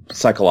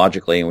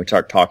psychologically and we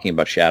start talking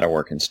about shadow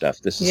work and stuff,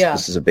 this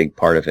is a big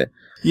part of it.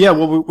 Yeah,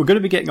 well, we're going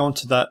to be getting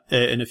onto that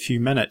in a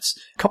few minutes.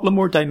 A couple of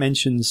more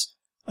dimensions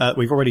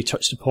we've already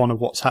touched upon of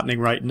what's happening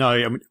right now.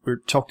 I mean,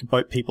 we're talking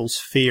about people's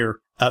fear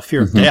of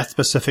death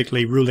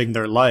specifically ruling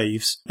their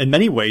lives. In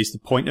many ways, the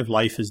point of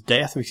life is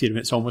death. We see them.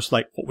 It's almost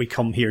like what we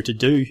come here to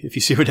do, if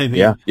you see what I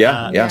mean.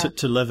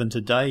 To live and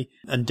to die.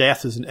 And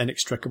death is an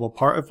inextricable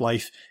part of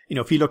life. You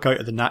know, if you look out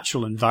at the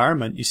natural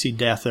environment, you see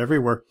death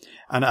everywhere.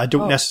 And I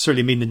don't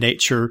necessarily mean the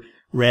nature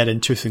red in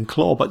tooth and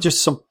claw, but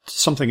just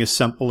something as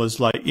simple as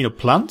like, you know,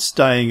 plants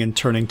dying and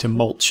turning to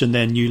mulch and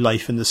then new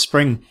life in the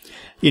spring,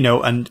 you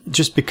know, and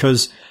just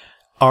because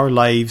our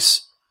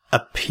lives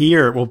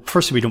appear, well,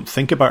 firstly, we don't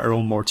think about our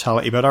own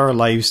mortality, but our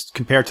lives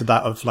compared to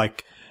that of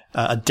like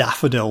a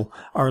daffodil,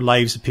 our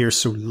lives appear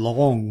so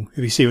long, if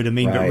you see what I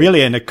mean. Right. But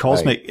really in a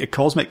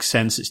cosmic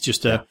sense, it's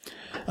just a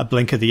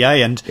blink of the eye.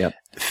 And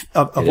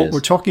of what we're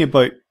talking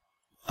about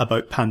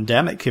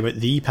pandemic, about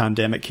the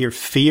pandemic here,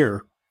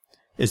 fear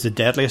is the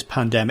deadliest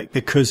pandemic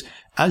because,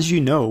 as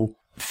you know,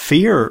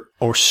 fear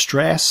or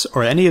stress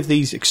or any of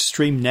these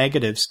extreme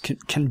negatives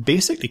can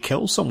basically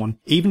kill someone.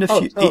 Even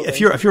if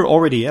you're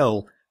already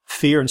ill,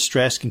 fear and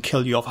stress can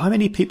kill you off. How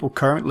many people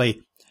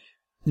currently,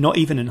 not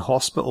even in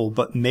hospital,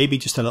 but maybe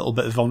just a little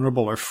bit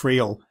vulnerable or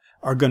frail,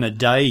 are going to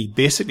die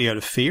basically out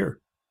of fear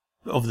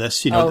of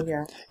this? You know,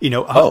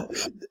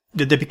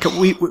 they become,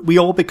 we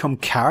all become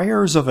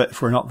carriers of it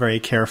if we're not very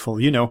careful.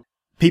 You know,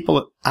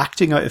 people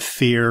acting out of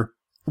fear.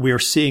 We're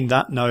seeing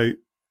that now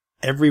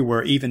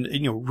everywhere, even,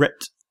 you know,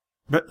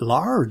 writ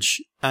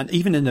large, and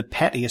even in the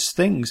pettiest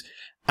things.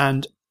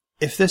 And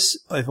if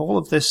all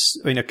of this,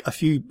 I mean, a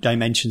few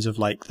dimensions of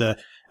like the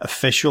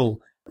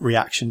official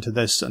reaction to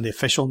this and the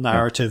official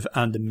narrative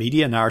and the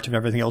media narrative,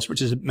 everything else,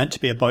 which is meant to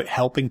be about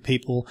helping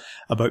people,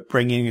 about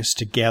bringing us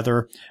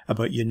together,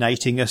 about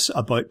uniting us,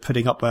 about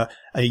putting up a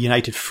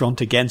united front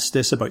against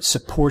this, about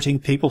supporting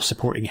people,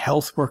 supporting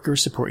health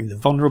workers, supporting the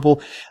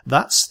vulnerable.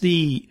 That's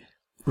the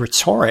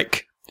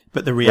rhetoric,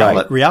 but the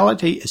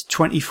reality is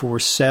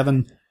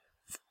 24/7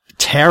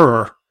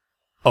 terror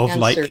of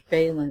and like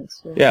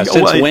surveillance.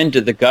 Since when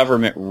did the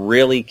government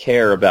really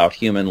care about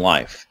human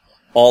life?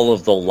 All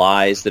of the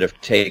lies that have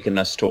taken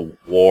us to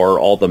war,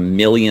 all the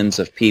millions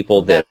of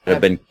people that have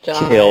been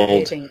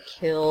killed,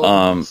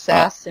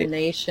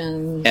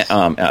 assassinations,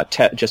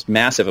 just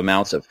massive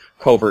amounts of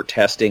covert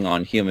testing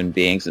on human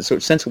beings. And so,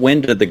 since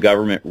when did the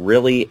government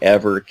really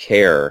ever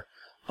care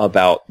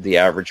about the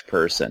average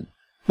person?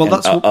 Well,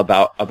 that's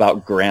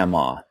about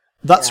grandma.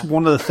 That's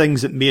one of the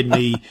things that made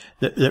me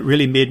that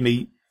really made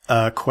me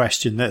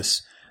question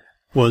this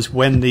was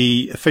when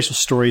the official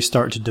story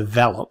started to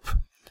develop.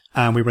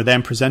 And we were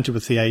then presented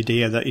with the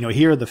idea that, you know,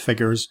 here are the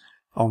figures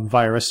on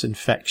virus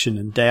infection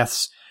and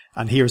deaths,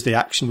 and here's the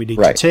action we need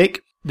to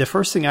take. The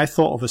first thing I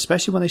thought of,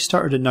 especially when they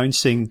started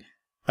announcing,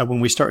 when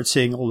we started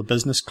seeing all the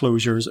business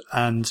closures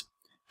and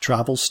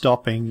travel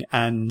stopping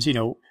and, you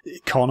know,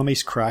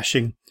 economies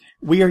crashing,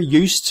 we are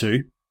used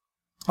to,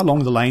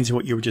 along the lines of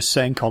what you were just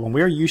saying, Colin,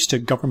 we are used to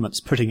governments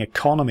putting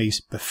economies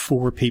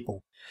before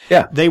people.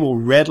 Yeah. They will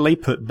readily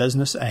put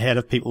business ahead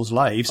of people's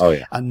lives. Oh,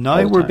 yeah. And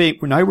now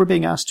we're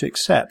being asked to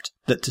accept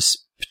that to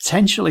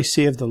potentially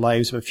save the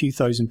lives of a few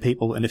thousand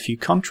people in a few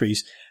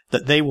countries,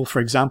 that they will,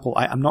 for example,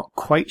 I'm not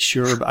quite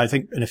sure, but I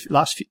think in the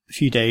last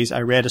few days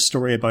I read a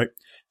story about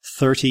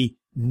 30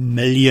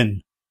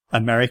 million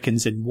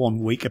Americans in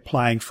 1 week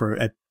applying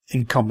for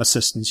income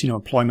assistance, you know,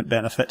 employment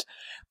benefit.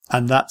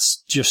 And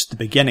that's just the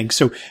beginning.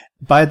 So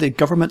by the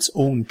government's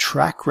own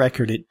track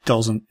record, it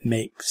doesn't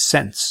make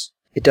sense.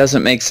 It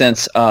doesn't make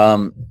sense.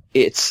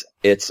 It's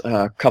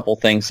a couple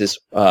things.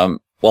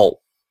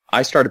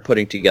 I started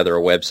putting together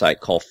a website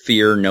called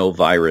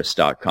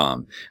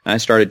fearnovirus.com. And I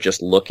started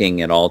just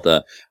looking at all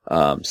the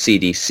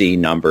CDC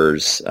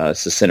numbers,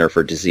 it's the Center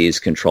for Disease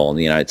Control in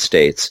the United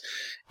States,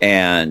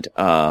 and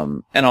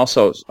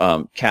also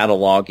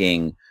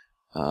cataloging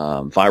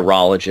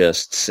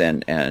virologists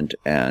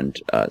and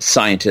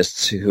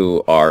scientists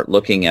who are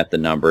looking at the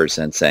numbers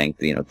and saying,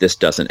 you know, this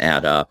doesn't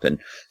add up. And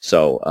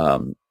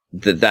so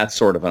that's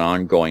sort of an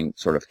ongoing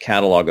sort of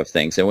catalog of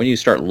things. And when you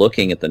start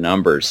looking at the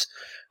numbers,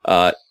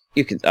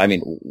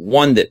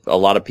 one that a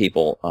lot of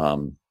people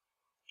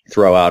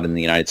throw out in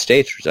the United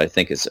States, which I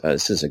think is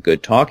this is a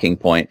good talking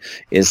point,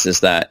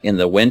 is that in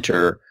the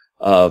winter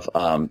of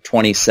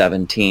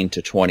 2017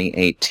 to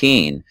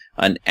 2018,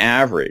 an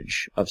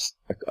average of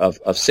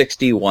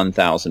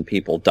 61,000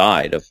 people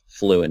died of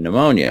flu and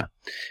pneumonia.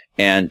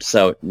 And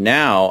so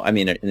now, I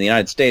mean, in the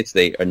United States,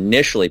 they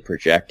initially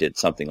projected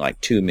something like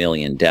 2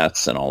 million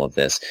deaths and all of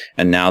this,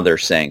 and now they're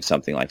saying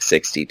something like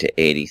 60 to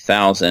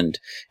 80,000.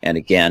 And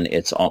again,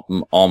 it's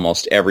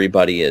almost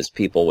everybody is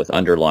people with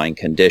underlying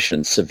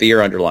conditions,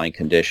 severe underlying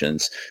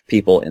conditions,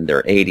 people in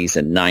their 80s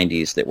and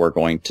 90s that were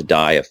going to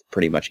die of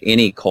pretty much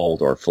any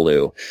cold or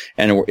flu.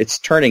 And it's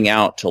turning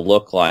out to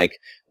look like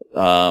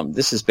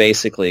this is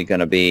basically going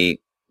to be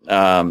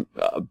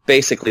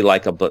basically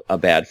like a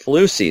bad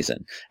flu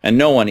season, and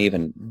no one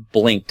even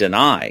blinked an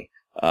eye,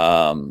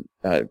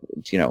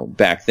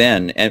 back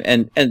then.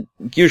 And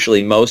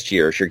usually most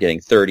years you're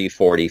getting 30,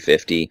 40,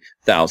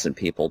 50,000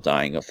 people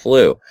dying of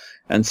flu.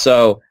 And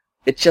so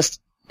it just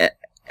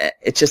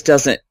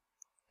doesn't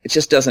it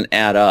just doesn't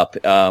add up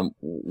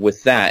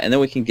with that. And then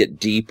we can get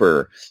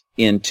deeper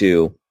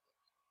into.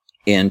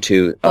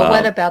 But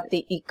what about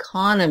the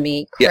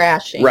economy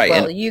crashing? Yeah, right.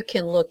 Well, and, you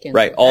can look into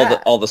right.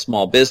 that. All the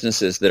small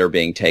businesses that are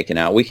being taken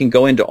out. We can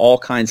go into all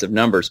kinds of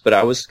numbers, but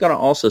I was going to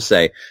also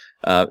say,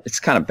 it's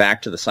kind of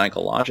back to the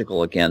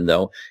psychological again,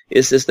 though,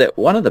 is that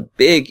one of the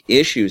big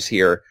issues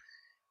here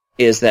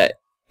is that,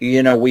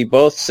 we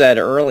both said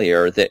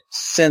earlier that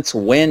since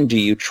when do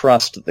you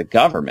trust the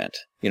government?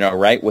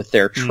 Right, with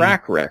their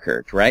track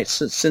record, right?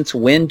 Since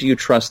when do you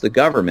trust the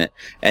government?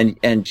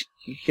 And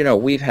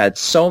we've had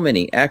so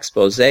many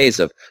exposés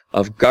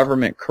of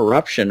government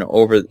corruption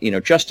over,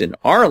 just in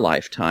our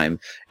lifetime.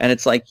 And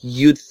it's like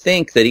you'd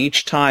think that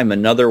each time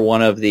another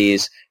one of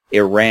these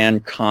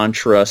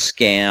Iran-Contra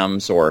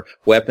scams or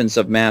weapons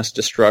of mass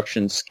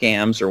destruction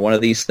scams or one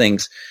of these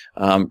things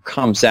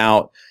comes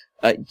out,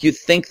 you'd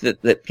think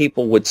that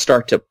people would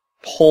start to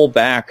pull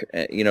back,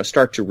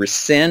 start to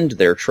rescind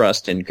their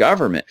trust in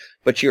government.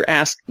 But you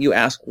ask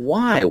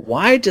why?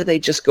 Why do they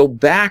just go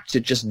back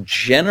to just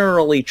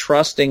generally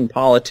trusting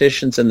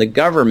politicians and the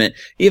government,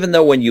 even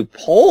though when you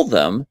poll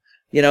them,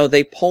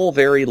 they poll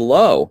very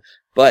low.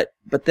 But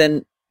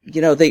then,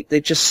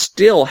 they just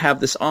still have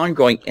this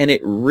ongoing, and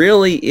it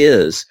really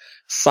is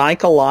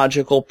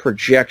psychological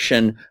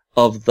projection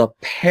of the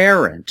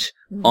parent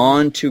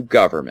onto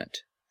government.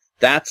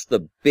 That's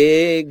the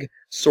big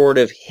sort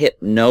of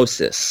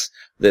hypnosis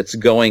that's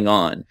going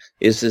on,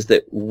 is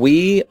that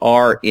we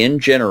are in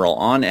general,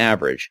 on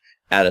average,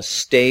 at a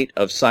state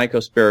of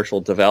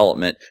psychospiritual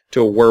development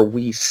to where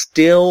we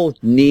still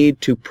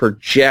need to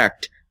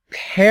project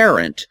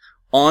parent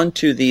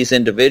onto these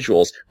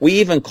individuals. We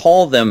even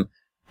call them,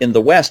 in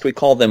the West, we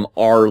call them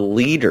our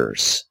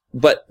leaders.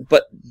 But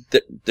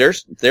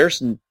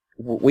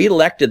we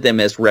elected them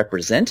as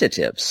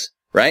representatives.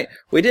 Right?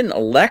 We didn't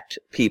elect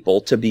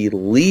people to be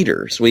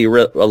leaders. We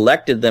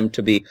elected them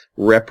to be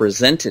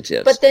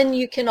representatives. But then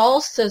you can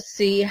also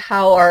see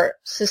how our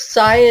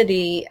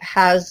society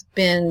has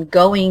been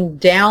going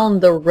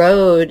down the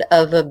road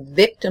of a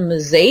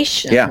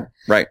victimization. Yeah,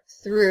 right.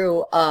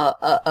 Through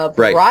a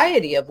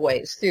variety of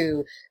ways.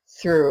 Through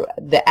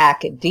the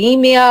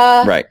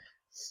academia. Right.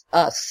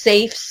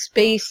 Safe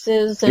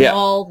spaces and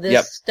all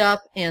this stuff,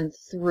 and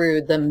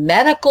through the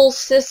medical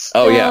system.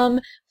 Oh, yeah.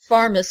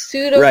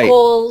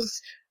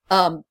 Pharmaceuticals,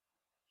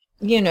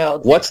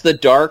 What's the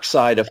dark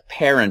side of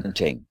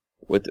parenting?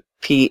 With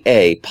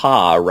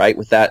pa, right?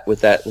 With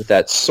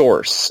that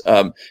source.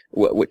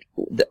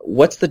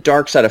 What's the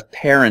dark side of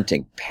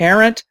parenting?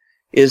 Parent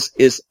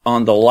is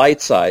on the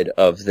light side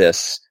of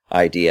this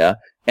idea,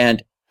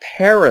 and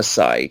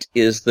parasite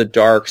is the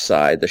dark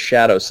side, the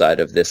shadow side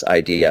of this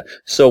idea.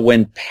 So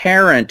when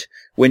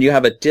you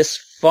have a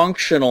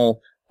dysfunctional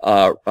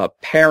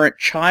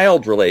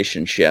parent-child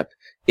relationship,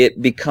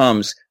 it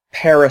becomes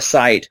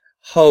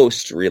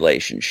parasite-host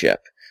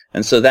relationship.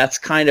 And so that's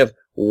kind of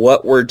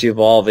what we're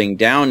devolving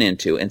down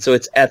into. And so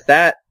it's at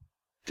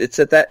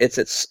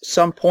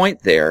some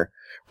point there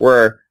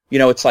where,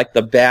 it's like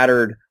the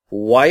battered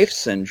wife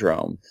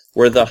syndrome,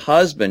 where the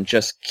husband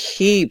just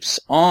keeps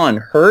on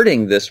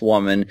hurting this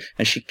woman,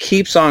 and she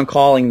keeps on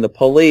calling the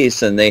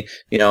police, and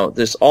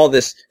there's all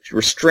this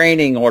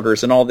restraining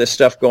orders and all this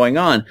stuff going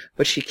on,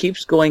 but she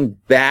keeps going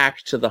back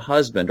to the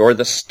husband, or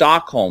the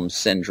Stockholm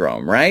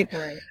syndrome, right?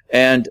 Right.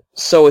 And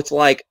so it's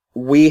like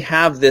we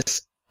have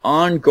this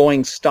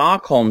ongoing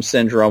Stockholm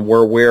syndrome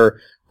where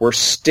we're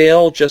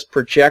still just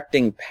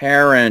projecting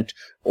parent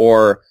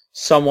or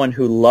someone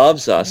who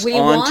loves us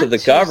onto the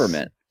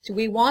government.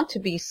 We want to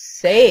be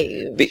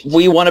saved.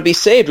 We want to be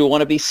saved. We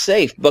want to be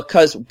safe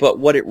but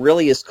what it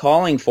really is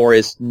calling for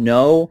is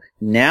now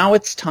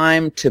it's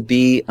time to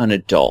be an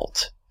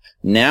adult.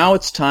 Now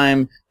it's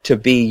time to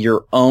be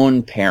your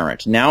own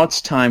parent. Now it's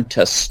time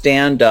to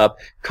stand up,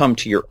 come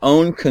to your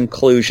own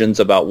conclusions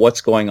about what's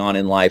going on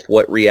in life,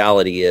 what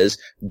reality is,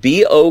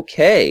 be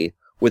okay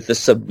with the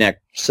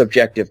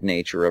subjective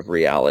nature of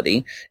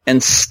reality,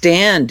 and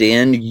stand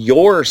in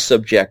your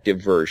subjective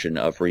version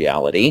of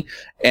reality.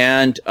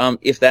 And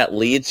if that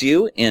leads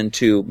you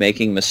into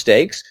making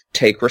mistakes,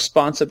 take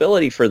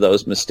responsibility for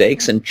those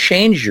mistakes and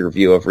change your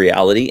view of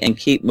reality and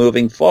keep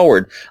moving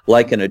forward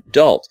like an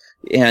adult.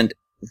 And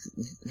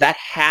that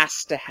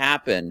has to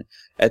happen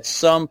at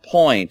some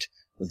point.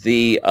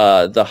 The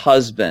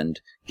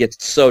husband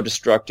gets so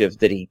destructive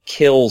that he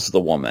kills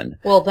the woman.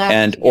 Well,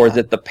 or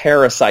that the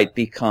parasite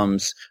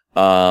becomes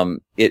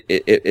I'm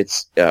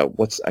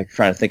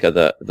trying to think of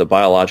the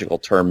biological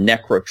term,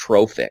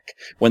 necrotrophic.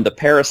 When the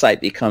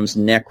parasite becomes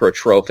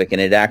necrotrophic and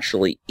it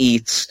actually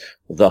eats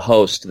the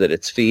host that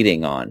it's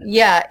feeding on.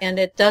 Yeah, and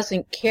it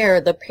doesn't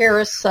care. The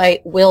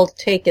parasite will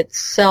take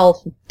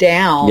itself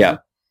down. Yeah.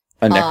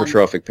 A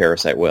necrotrophic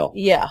parasite will.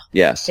 Yeah.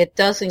 Yes. It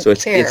doesn't care.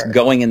 So care. It's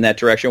going in that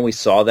direction. We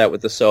saw that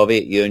with the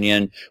Soviet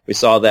Union. We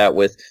saw that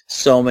with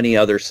so many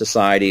other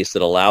societies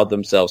that allowed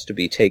themselves to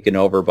be taken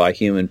over by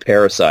human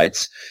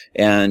parasites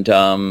and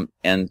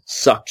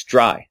sucked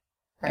dry.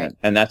 Right.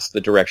 And that's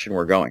the direction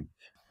we're going.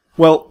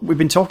 Well, we've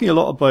been talking a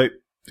lot about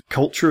the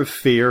culture of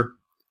fear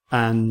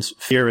and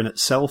fear in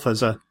itself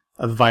as a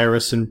a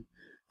virus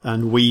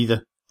and we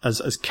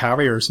as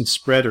carriers and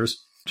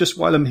spreaders. Just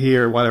while I'm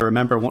here, while I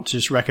remember, I want to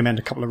just recommend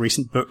a couple of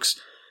recent books.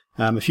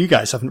 If you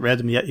guys haven't read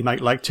them yet, you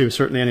might like to.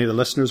 Certainly any of the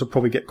listeners will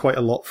probably get quite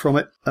a lot from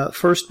it.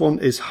 First one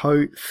is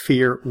How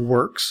Fear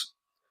Works.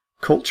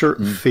 Culture,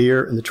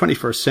 Fear in the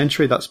 21st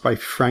Century. That's by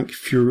Frank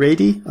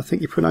Furedi, I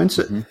think you pronounce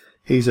it.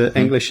 He's an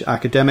English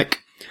academic.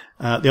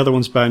 The other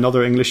one's by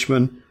another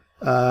Englishman.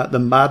 The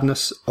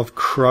Madness of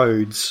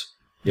Crowds.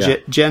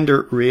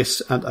 Gender,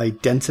 Race and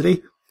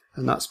Identity.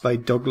 And that's by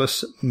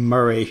Douglas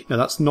Murray. Now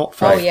that's not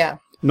for,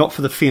 not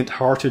for the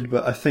faint-hearted,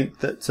 but I think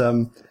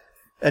that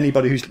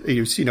anybody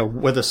who's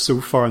with us so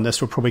far in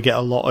this will probably get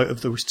a lot out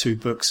of those two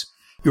books.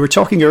 You were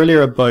talking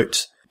earlier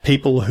about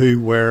people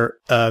who were,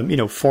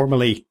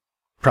 formerly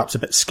perhaps a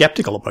bit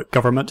skeptical about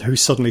government, who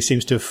suddenly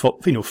seems to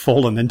have,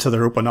 fallen into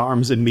their open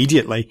arms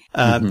immediately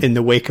in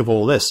the wake of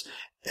all this.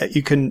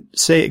 You can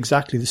say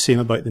exactly the same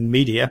about the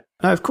media.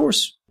 Now, of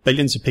course,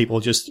 billions of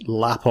people just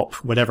lap up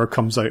whatever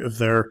comes out of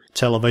their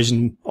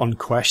television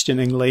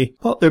unquestioningly.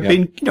 But there have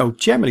been,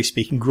 generally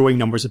speaking, growing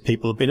numbers of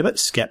people have been a bit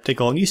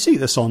skeptical. And you see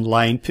this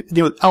online.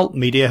 Alt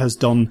media has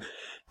done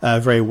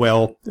very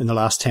well in the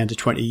last 10 to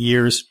 20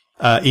 years.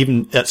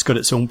 Even it's got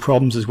its own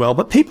problems as well.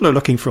 But people are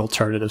looking for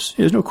alternatives.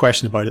 There's no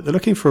question about it. They're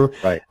looking for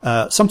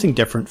something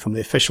different from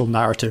the official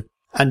narrative.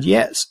 And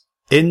yet,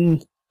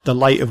 in the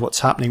light of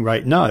what's happening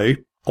right now,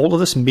 all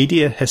of this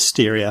media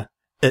hysteria,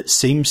 it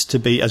seems to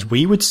be, as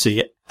we would see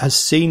it, has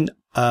seen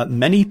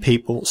many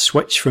people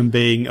switch from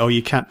being,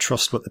 you can't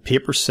trust what the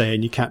papers say,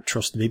 and you can't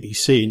trust the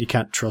BBC, and you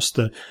can't trust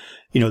the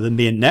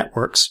main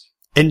networks,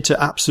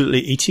 into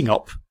absolutely eating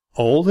up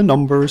all the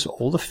numbers,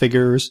 all the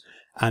figures,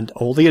 and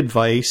all the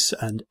advice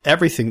and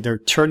everything. They're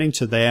turning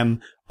to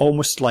them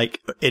almost like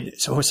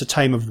it's a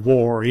time of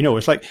war.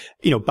 It's like,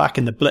 back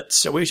in the Blitz.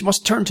 So we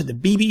must turn to the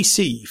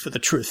BBC for the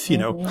truth,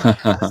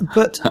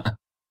 But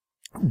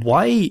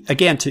why,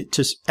 again,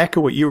 to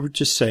echo what you were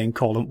just saying,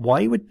 Colin,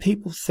 why would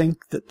people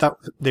think that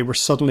they were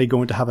suddenly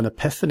going to have an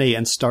epiphany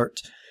and start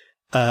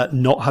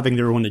not having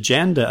their own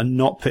agenda and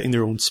not putting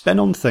their own spin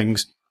on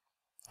things?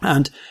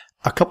 And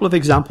a couple of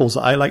examples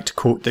that I like to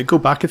quote, they go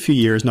back a few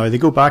years now. They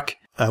go back,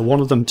 one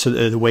of them to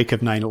the wake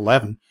of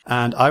 9/11.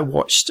 And I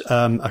watched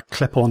a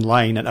clip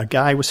online, and a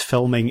guy was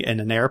filming in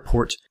an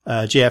airport,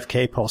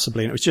 JFK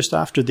possibly, and it was just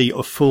after the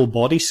full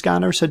body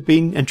scanners had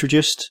been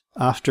introduced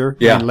after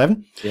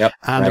 9/11. Yep.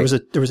 And there was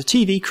a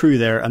TV crew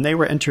there, and they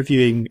were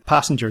interviewing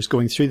passengers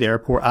going through the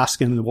airport,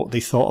 asking them what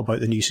they thought about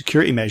the new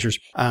security measures.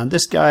 And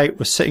this guy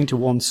was sitting to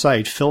one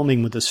side,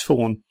 filming with his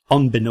phone,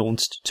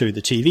 unbeknownst to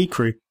the TV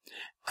crew.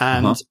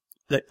 And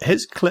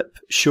his clip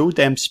showed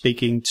them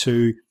speaking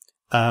to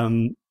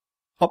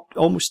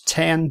almost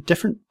 10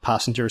 different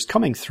passengers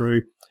coming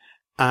through,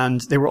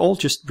 and they were all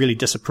just really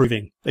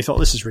disapproving. They thought,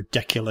 this is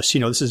ridiculous.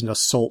 This is an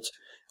assault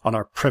on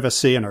our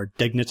privacy and our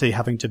dignity,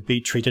 having to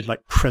be treated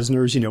like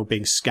prisoners,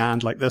 being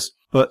scanned like this.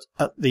 But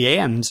at the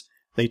end,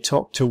 they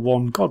talked to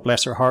one, God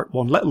bless her heart,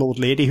 one little old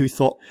lady who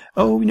thought,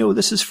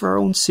 this is for our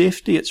own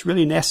safety. It's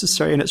really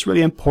necessary and it's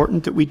really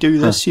important that we do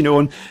this,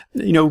 and,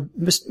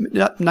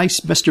 that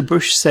nice Mr.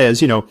 Bush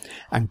says,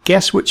 and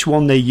guess which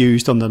one they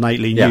used on the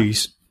nightly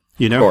news,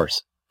 Of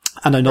course.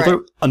 And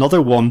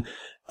another one,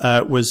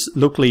 was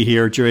locally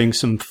here during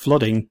some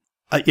flooding.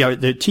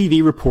 The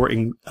TV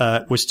reporting,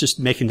 was just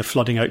making the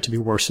flooding out to be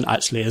worse than it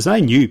actually is. And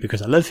I knew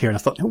because I live here, and I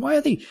thought, why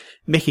are they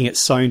making it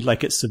sound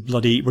like it's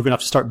we're going to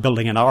have to start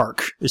building an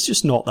ark? It's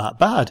just not that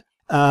bad.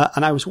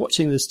 And I was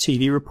watching this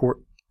TV report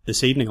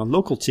this evening on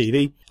local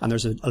TV, and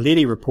there's a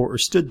lady reporter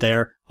stood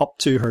there up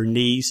to her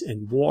knees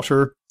in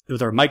water with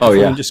her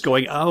microphone just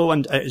going,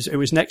 and it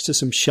was next to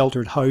some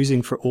sheltered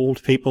housing for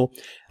old people.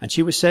 And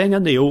she was saying,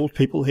 and the old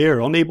people here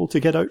are unable to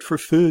get out for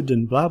food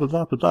and blah, blah,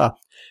 blah, blah, blah.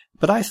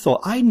 But I thought,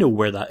 I know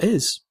where that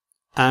is.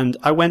 And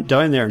I went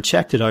down there and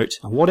checked it out.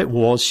 And what it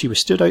was, she was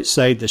stood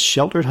outside this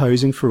sheltered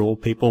housing for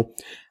old people.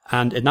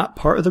 And in that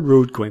part of the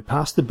road going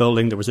past the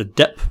building, there was a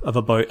dip of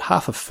about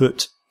half a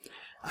foot,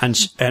 and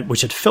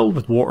which had filled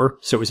with water.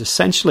 So it was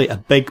essentially a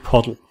big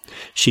puddle.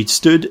 She'd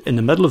stood in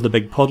the middle of the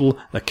big puddle.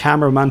 The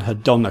cameraman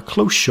had done a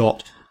close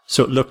shot,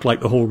 so it looked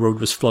like the whole road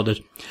was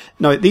flooded.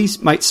 Now,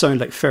 these might sound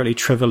like fairly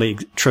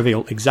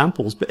trivial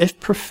examples, but if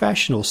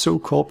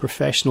so-called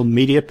professional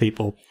media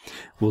people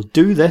will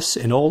do this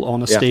in all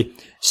honesty,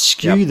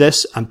 skew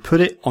this and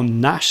put it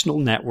on national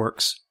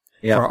networks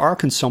for our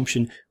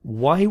consumption,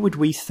 why would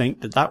we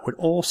think that would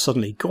all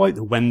suddenly go out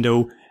the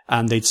window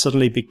and they'd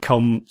suddenly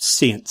become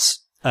saints?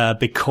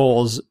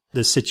 Because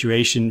the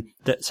situation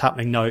that's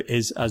happening now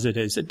is as it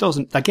is. It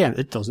doesn't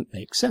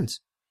make sense.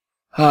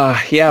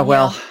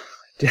 Well,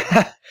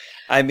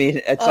 I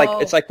mean,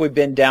 it's like we've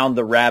been down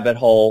the rabbit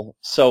hole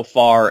so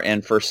far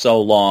and for so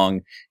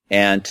long,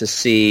 and to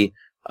see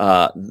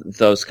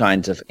those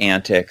kinds of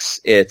antics,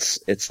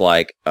 it's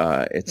like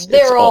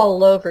they're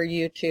all over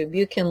YouTube.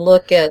 You can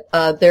look at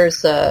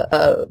there's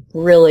a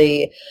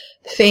really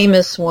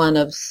famous one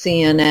of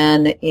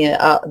CNN,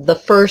 the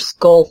first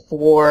Gulf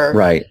War,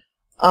 right?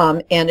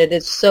 And it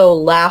is so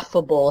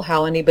laughable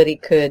how anybody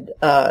could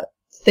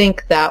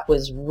think that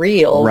was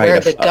real, Right, where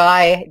the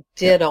guy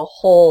did a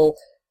whole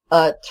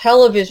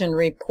television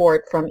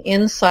report from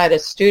inside a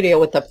studio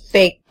with a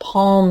fake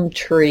palm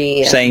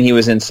tree, saying he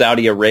was in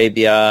Saudi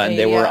Arabia, and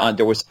they were on.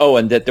 There was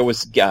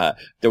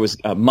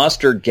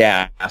mustard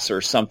gas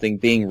or something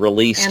being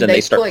released, and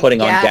they start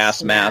putting on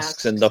gas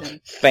masks and the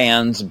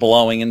fans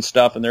blowing and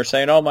stuff, and they're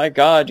saying, "Oh my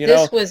God,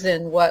 this was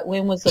in what?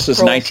 When was this?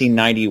 Was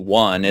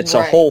 1991. It's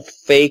a whole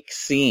fake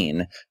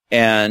scene,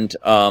 and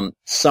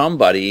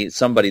somebody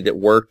that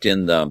worked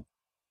in the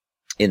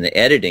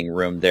editing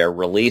room there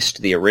released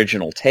the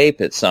original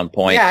tape at some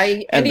point.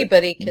 Yeah,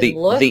 anybody can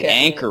look at it. The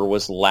anchor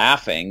was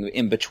laughing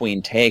in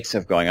between takes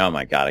of going, "Oh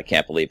my God, I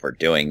can't believe we're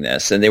doing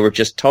this." And they were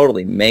just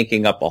totally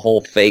making up a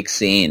whole fake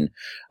scene,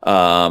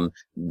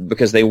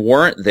 because they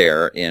weren't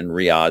there in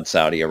Riyadh,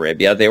 Saudi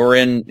Arabia. They were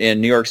in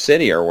New York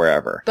City or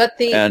wherever. But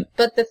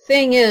the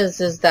thing is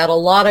that a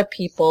lot of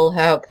people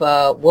have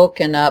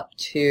woken up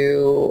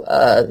to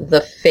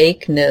the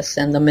fakeness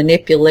and the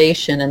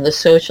manipulation and the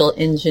social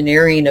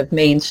engineering of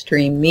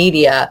mainstream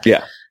media.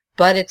 Yeah.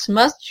 But it's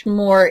much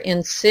more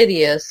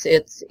insidious.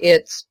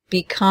 It's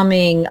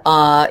becoming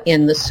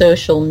in the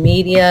social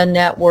media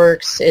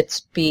networks.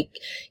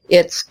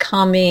 It's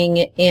coming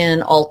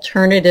in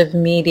alternative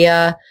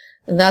media.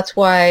 And that's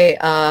why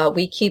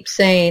we keep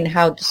saying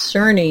how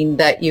discerning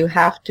that you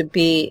have to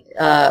be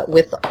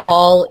with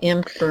all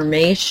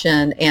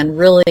information. And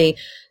really,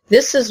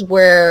 this is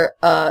where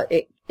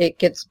it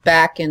gets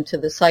back into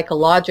the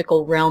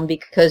psychological realm,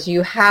 because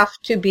you have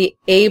to be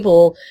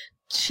able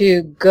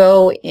to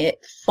go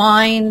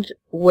find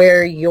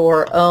where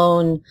your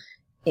own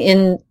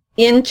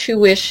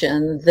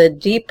intuition, the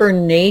deeper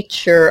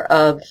nature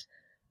of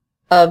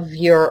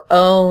your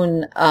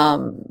own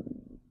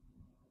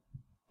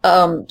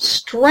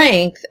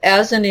strength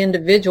as an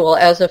individual,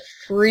 as a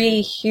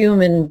free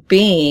human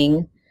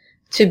being,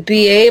 to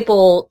be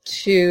able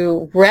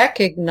to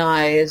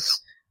recognize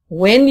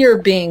when you're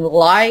being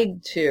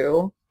lied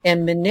to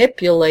and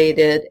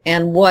manipulated,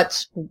 and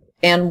what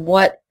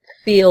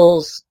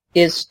feels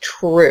is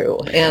true.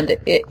 And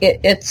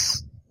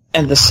it's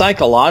and the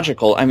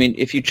psychological. I mean,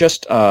 if you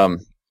just I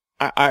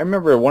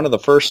remember one of the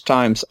first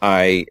times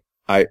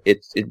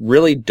it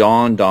really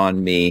dawned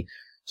on me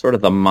sort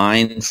of the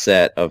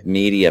mindset of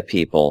media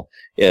people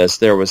is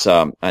there was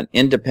an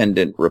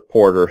independent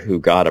reporter who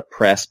got a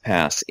press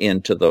pass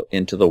into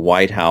the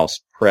White House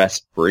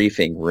press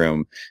briefing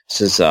room.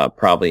 This is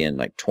probably in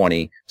this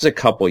is a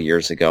couple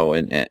years ago,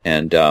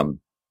 and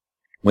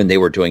when they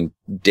were doing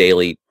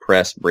daily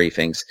press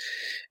briefings.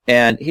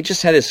 And he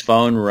just had his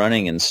phone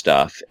running and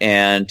stuff.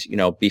 And,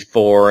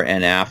 before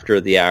and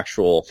after the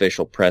actual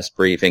official press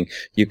briefing,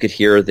 you could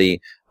hear the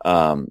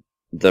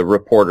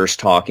reporters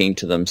talking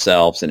to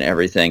themselves and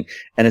everything.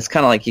 And it's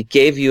kind of like it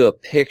gave you a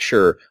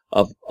picture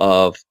of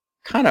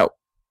kind of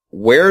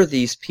where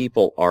these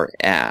people are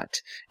at.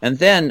 And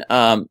then,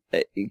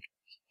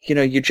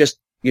 you just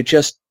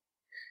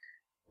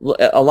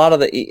a lot of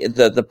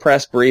the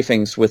press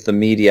briefings with the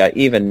media,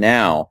 even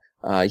now,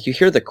 you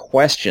hear the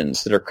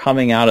questions that are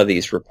coming out of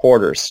these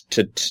reporters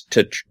to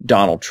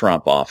Donald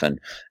Trump often.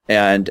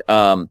 And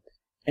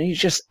you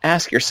just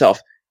ask yourself,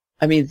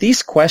 I mean,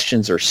 these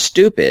questions are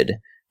stupid,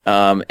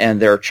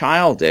 and they're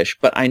childish,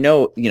 but I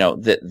know,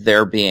 that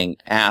they're being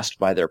asked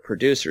by their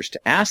producers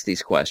to ask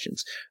these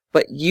questions.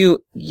 But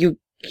you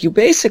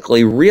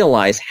basically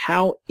realize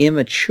how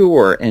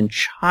immature and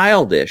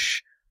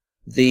childish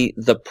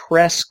the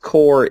press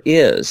corps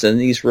is, and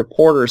these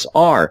reporters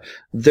are.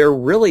 They're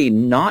really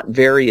not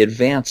very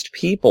advanced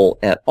people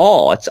at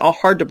all. It's all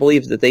hard to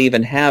believe that they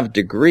even have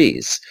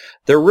degrees.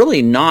 They're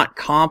really not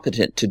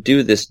competent to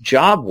do this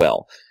job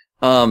well.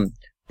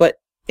 But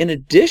in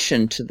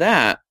addition to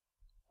that,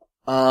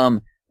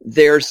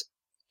 there's,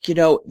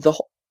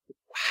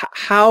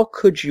 how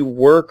could you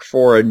work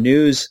for a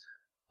news,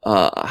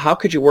 how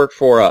could you work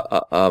for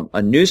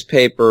a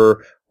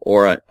newspaper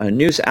or a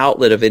news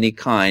outlet of any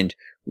kind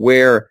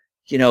where,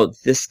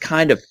 this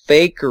kind of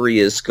fakery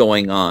is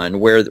going on,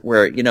 where,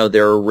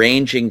 they're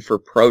arranging for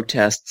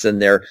protests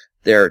and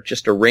they're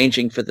just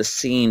arranging for the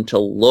scene to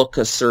look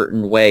a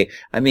certain way.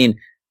 I mean,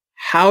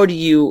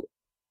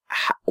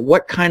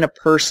 what kind of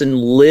person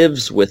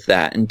lives with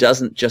that and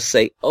doesn't just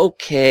say,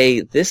 okay,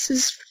 this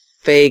is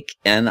fake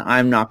and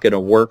I'm not going to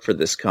work for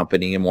this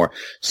company anymore?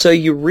 So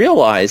you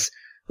realize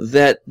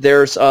that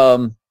there's,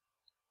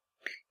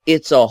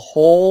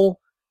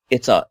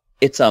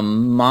 it's a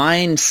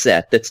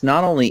mindset that's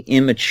not only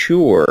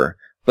immature,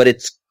 but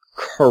it's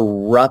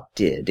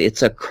corrupted.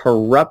 It's a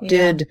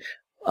corrupted,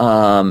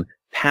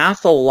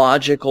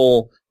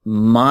 pathological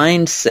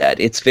mindset.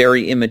 It's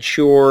very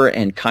immature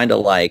and kind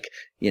of like,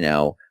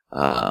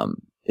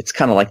 it's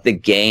kind of like the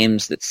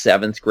games that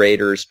seventh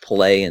graders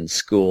play in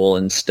school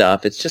and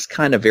stuff. It's just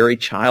kind of very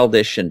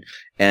childish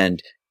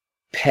and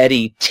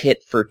petty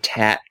tit for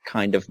tat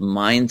kind of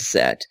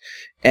mindset.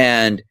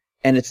 And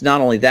it's not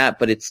only that,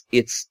 but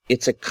it's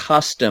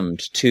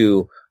accustomed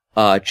to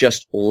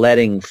just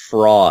letting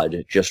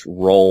fraud just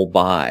roll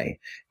by.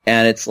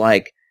 And it's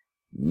like,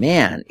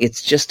 man,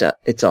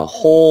 it's a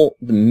whole,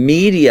 the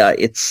media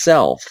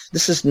itself.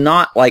 This is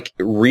not like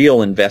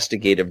real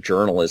investigative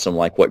journalism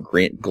like what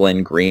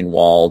Glenn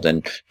Greenwald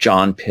and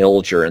John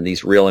Pilger and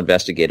these real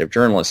investigative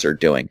journalists are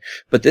doing.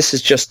 But this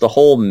is just the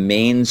whole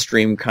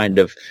mainstream kind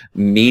of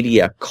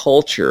media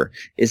culture.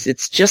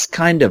 It's just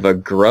kind of a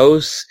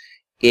gross,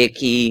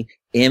 icky,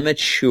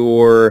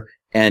 immature,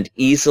 and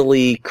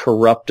easily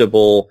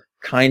corruptible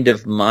kind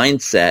of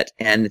mindset.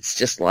 And it's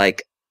just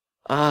like,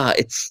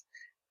 it's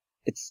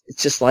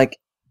just like,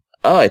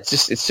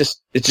 it's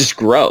just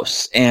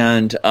gross.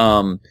 And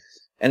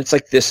it's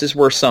like, this is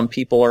where some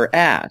people are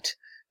at.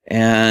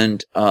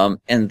 And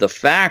the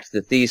fact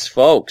that these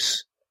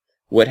folks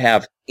would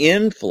have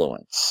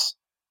influence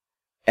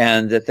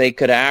and that they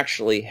could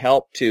actually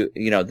help to,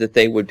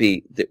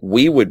 that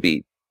we would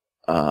be,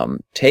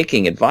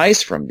 taking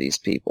advice from these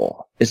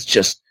people. It's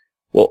just,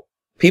 well,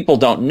 people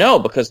don't know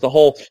because the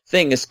whole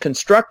thing is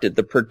constructed.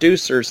 The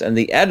producers and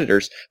the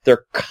editors,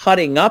 they're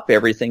cutting up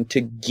everything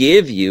to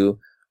give you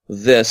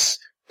this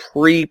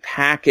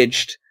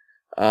pre-packaged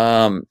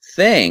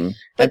thing,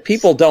 and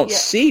people don't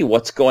see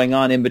what's going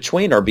on in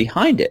between or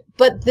behind it.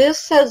 But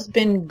this has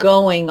been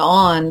going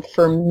on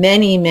for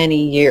many,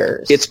 many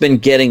years. It's been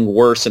getting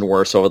worse and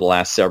worse over the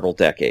last several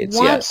decades,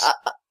 yes.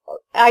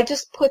 I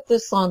just put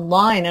this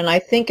online, and I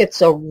think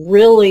it's a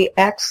really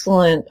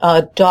excellent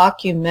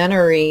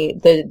documentary,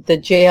 the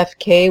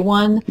JFK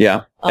one.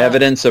 Yeah,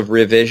 Evidence of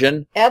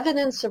Revision.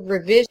 Evidence of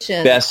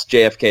Revision. Best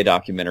JFK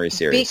documentary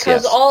series,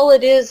 because all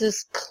it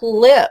is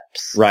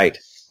clips. Right.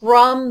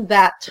 From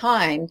that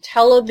time,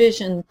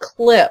 television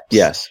clips.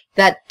 Yes.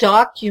 That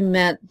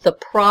document the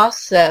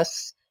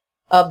process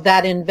of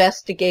that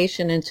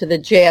investigation into the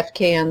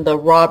JFK and the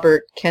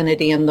Robert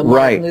Kennedy and the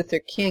Martin Luther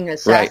King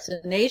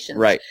assassinations.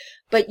 Right.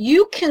 But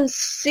you can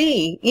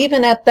see,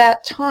 even at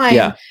that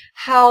time,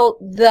 how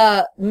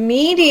the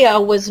media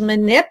was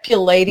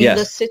manipulating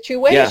the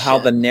situation. Yeah, how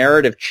the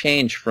narrative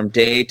changed from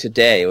day to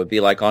day. It would be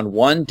like on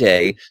one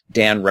day,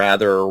 Dan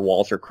Rather or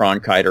Walter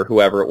Cronkite or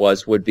whoever it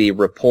was would be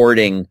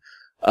reporting,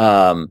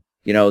 that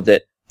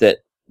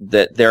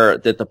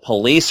the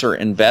police are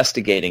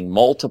investigating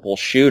multiple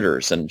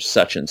shooters and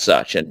such,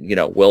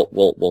 and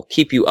we'll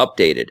keep you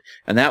updated.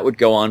 And that would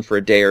go on for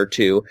a day or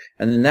two,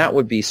 and then that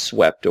would be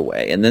swept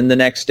away. And then the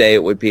next day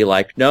it would be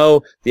like,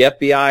 no, the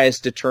FBI has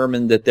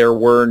determined that there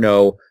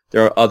are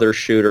other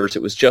shooters.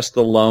 It was just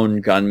the lone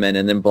gunman,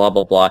 and then blah,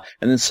 blah, blah.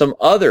 And then some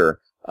other,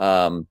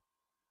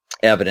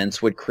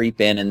 evidence would creep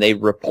in, and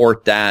they'd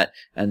report that,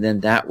 and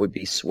then that would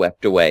be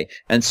swept away.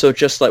 And so it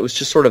was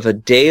just sort of a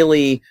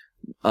daily,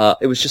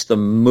 it was just the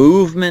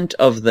movement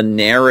of the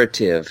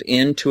narrative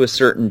into a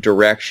certain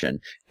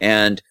direction,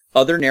 and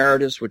other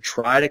narratives would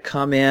try to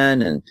come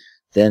in, and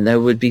then they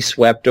would be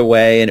swept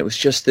away. And it was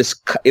just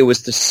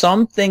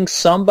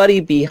somebody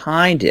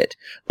behind it.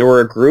 There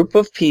were a group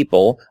of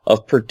people,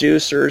 of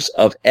producers,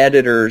 of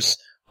editors,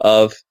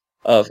 of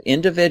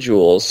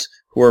individuals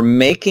who were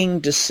making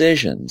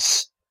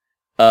decisions.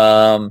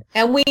 And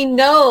we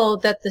know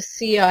that the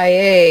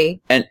CIA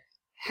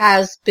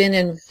has been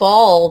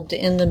involved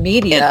in the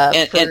media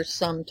for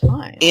some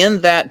time.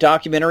 In that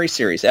documentary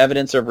series,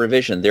 Evidence of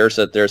Revision, there's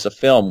a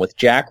film with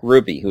Jack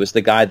Ruby, who was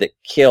the guy that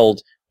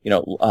killed,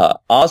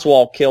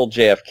 Oswald killed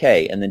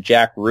JFK, and then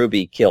Jack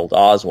Ruby killed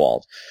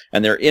Oswald.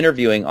 And they're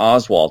interviewing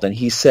Oswald, and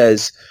he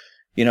says,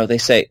 they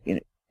say,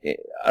 I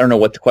don't know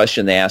what the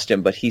question they asked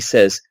him, but he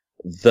says,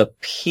 the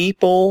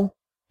people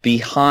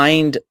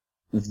behind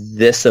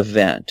this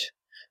event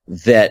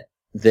that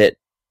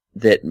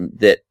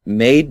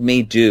made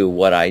me do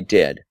what I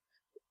did,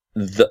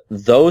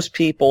 those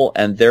people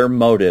and their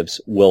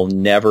motives will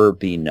never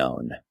be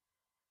known.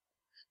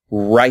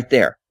 Right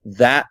there.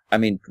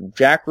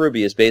 Jack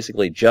Ruby is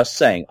basically just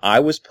saying, I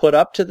was put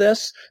up to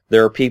this.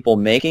 There are people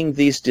making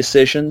these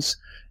decisions,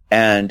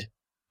 and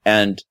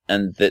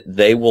that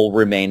they will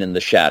remain in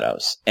the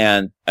shadows.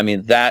 And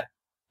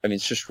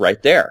it's just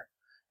right there.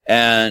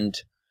 And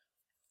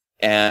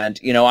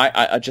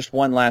I just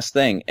one last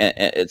thing.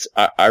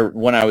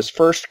 When I was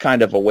first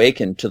kind of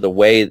awakened to the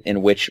way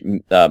in which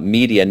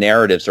media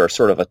narratives are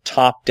sort of a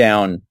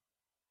top-down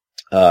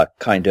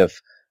kind of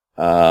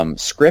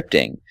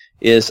scripting,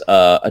 is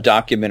a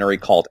documentary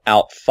called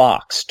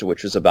Outfoxed,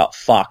 which was about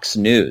Fox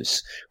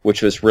News,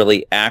 which was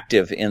really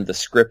active in the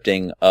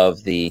scripting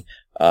of the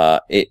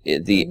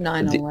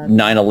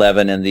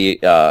 9/11 and the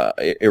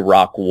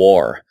Iraq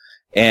War.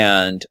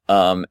 And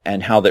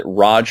how that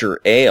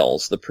Roger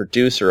Ailes, the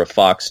producer of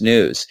Fox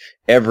News,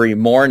 every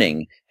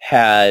morning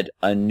had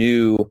a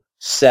new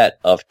set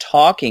of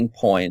talking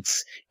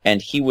points,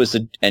 and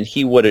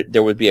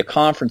there would be a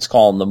conference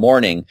call in the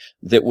morning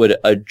that would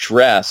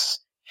address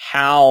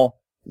how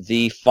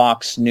the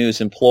Fox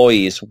News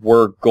employees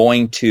were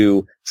going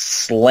to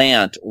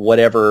slant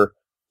whatever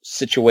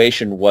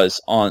situation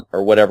was on,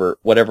 or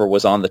whatever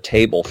was on the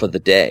table for the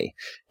day.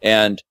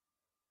 And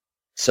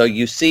so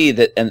you see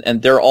that,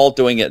 and they're all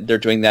doing it. They're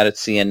doing that at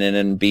CNN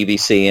and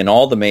BBC and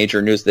all the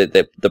major news. That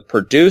the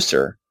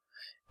producer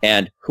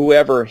and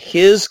whoever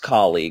his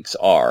colleagues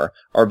are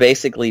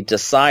basically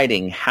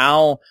deciding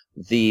how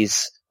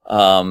these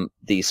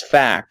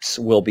facts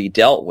will be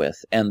dealt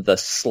with and the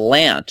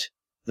slant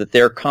that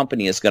their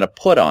company is going to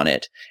put on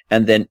it,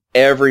 and then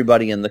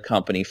everybody in the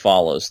company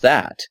follows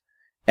that.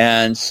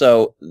 And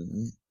so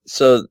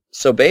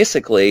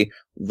basically,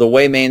 the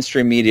way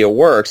mainstream media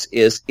works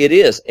is it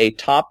is a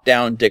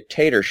top-down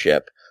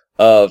dictatorship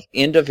of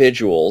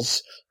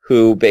individuals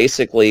who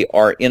basically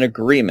are in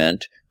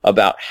agreement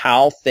about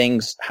how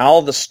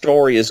the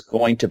story is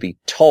going to be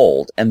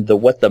told and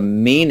what the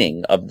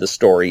meaning of the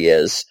story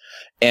is.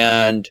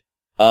 And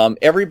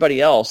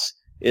everybody else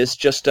is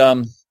just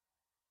has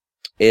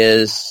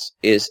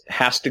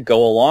to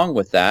go along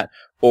with that,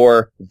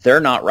 or they're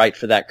not right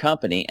for that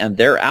company and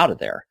they're out of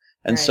there.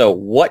 And Right. so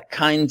what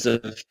kinds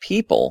of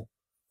people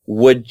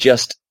would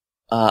just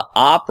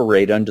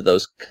operate under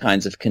those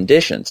kinds of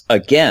conditions?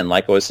 Again,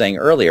 like I was saying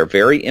earlier,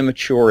 very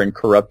immature and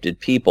corrupted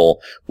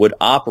people would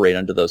operate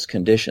under those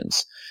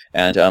conditions.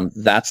 And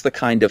that's the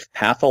kind of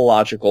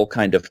pathological,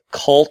 kind of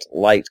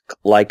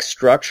cult-like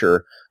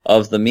structure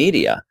of the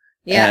media.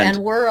 Yeah, and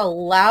we're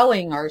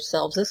allowing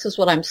ourselves, this is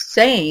what I'm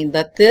saying,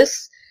 that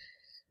this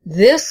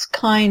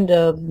kind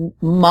of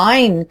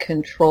mind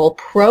control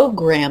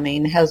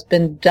programming has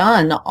been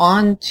done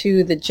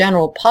onto the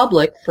general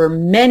public for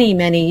many,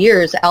 many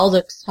years.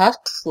 Aldous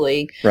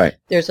Huxley, Right.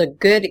 There's a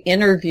good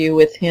interview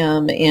with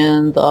him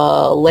in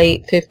the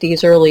late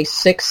 50s, early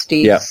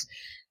 60s. Yeah.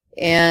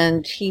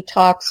 And he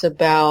talks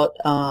about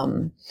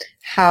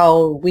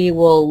how we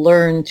will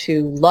learn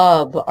to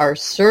love our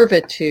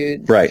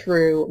servitude Right.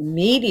 through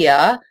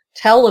media,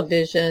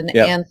 television,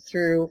 Yep. and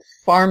through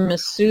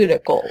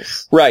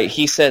pharmaceuticals. Right.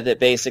 He said that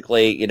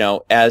basically,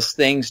 as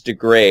things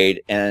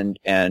degrade and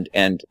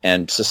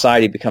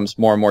society becomes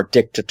more and more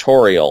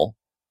dictatorial,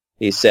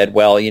 he said,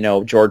 well,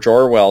 George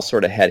Orwell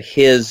sort of had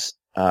his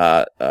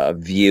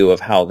view of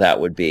how that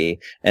would be,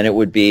 and it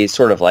would be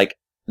sort of like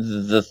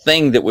the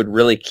thing that would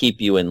really keep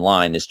you in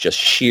line is just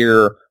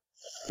sheer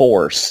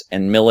force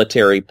and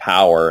military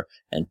power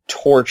and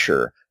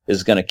torture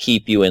is going to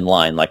keep you in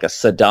line, like a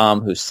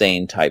Saddam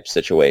Hussein type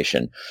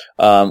situation.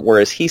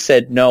 Whereas he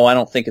said, no, I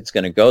don't think it's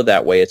going to go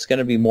that way. It's going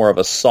to be more of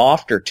a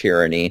softer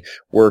tyranny.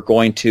 We're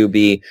going to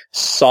be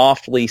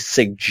softly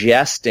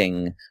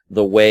suggesting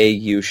the way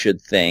you should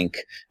think,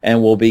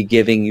 and we'll be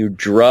giving you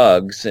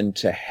drugs and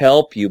to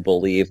help you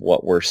believe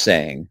what we're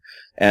saying.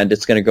 And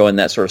it's going to go in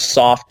that sort of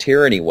soft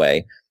tyranny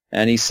way.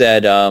 And he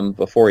said,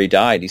 before he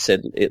died, he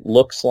said, it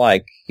looks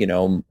like,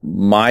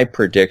 my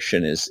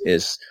prediction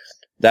is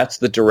that's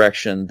the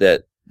direction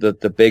that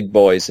the big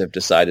boys have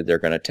decided they're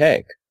going to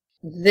take.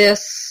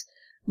 This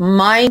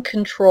mind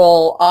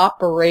control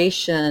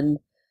operation,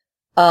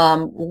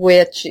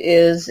 which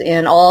is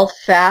in all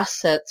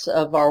facets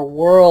of our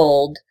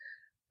world,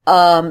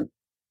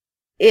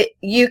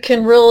 you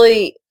can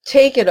really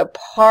take it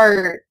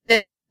apart.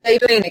 They're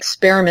doing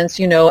experiments,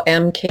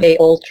 MK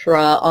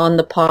Ultra on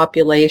the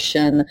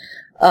population.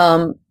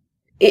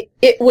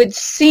 It would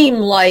seem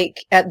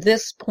like at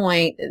this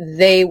point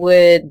they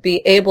would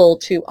be able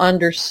to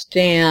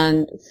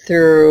understand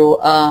through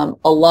a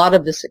lot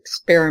of this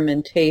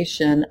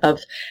experimentation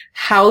of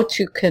how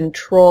to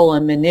control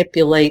and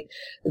manipulate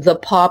the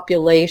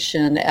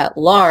population at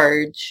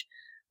large.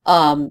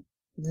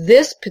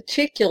 This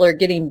particular,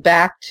 getting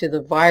back to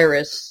the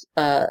virus,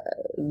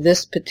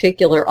 this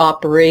particular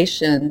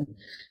operation,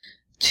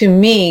 to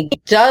me,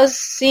 does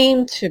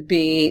seem to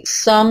be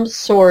some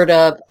sort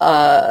of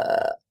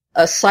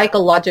a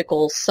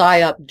psychological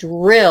psyop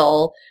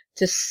drill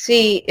to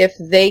see if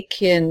they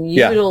can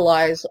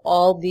utilize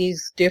all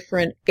these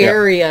different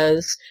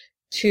areas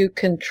to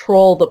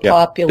control the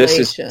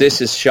population.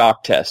 This is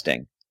shock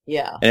testing.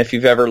 Yeah. And if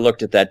you've ever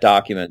looked at that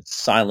document,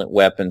 Silent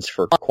Weapons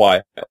for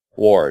Quiet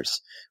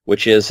Wars,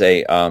 which is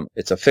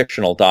it's a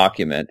fictional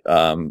document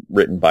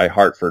written by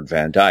Hartford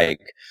Van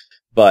Dyke,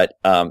 but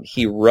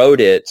he wrote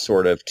it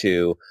sort of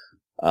to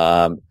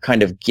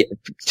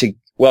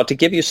to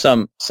give you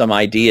some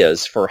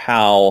ideas for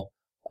how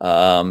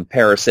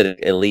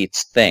parasitic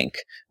elites think,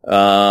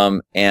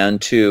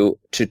 and to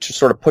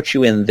sort of put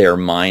you in their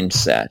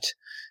mindset.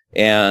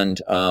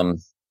 And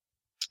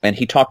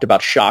he talked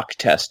about shock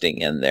testing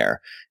in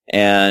there.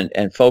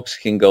 And folks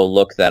can go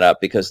look that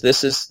up, because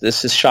this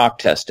is shock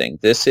testing.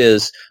 This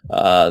is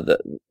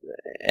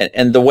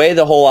and the way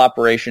the whole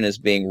operation is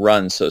being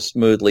run so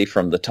smoothly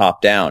from the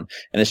top down.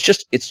 And it's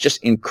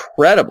just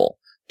incredible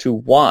to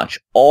watch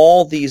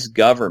all these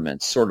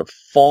governments sort of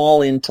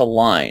fall into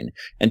line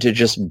and to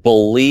just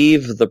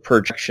believe the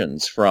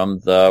projections from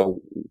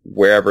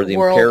wherever the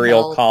World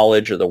Imperial Health.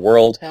 College or the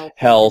World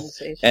Health,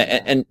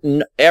 Organization.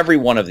 and every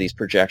one of these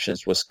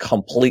projections was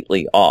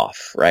completely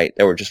off, right?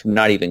 They were just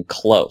not even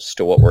close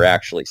to what we're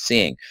actually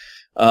seeing.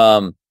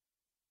 To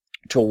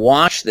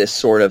watch this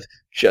sort of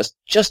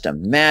just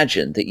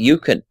imagine that you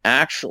can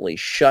actually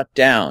shut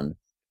down,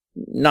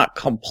 not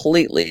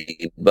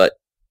completely, but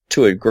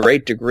to a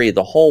great degree,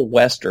 the whole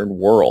Western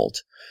world,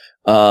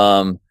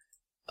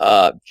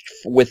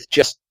 with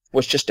just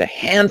a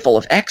handful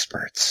of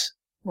experts.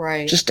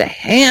 Right. Just a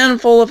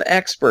handful of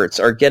experts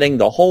are getting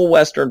the whole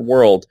Western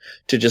world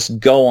to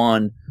just go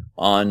on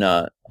on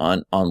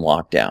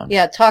lockdown.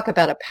 Yeah, talk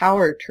about a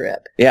power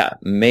trip. Yeah,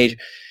 major.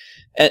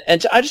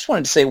 And I just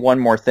wanted to say one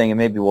more thing, and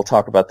maybe we'll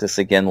talk about this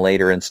again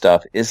later and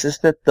stuff, is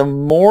that the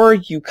more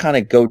you kind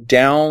of go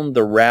down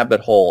the rabbit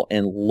hole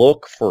and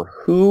look for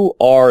who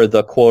are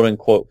the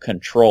quote-unquote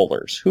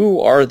controllers,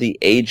 who are the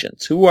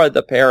agents, who are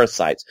the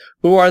parasites,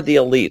 who are the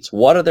elites,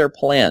 what are their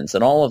plans,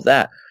 and all of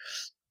that,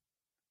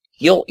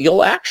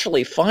 you'll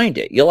actually find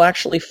it. You'll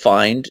actually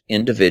find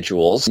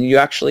individuals, and you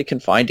actually can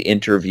find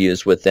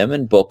interviews with them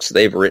and books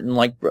they've written,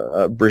 like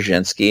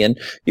Brzezinski, and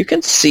you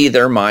can see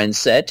their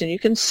mindset, and you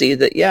can see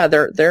that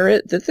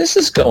that this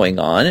is going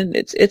on, and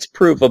it's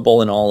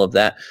provable and all of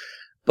that.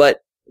 But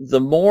the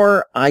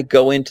more I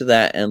go into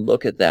that and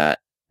look at that,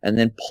 and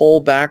then pull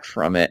back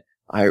from it,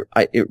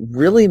 it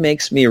really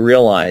makes me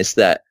realize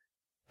that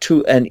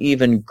to an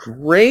even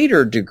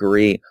greater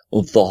degree,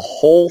 the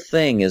whole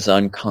thing is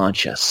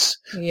unconscious.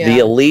 Yeah. The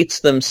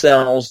elites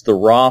themselves, the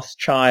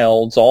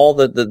Rothschilds, all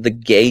the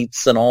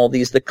Gates and all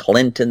these, the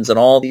Clintons and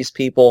all these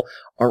people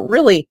are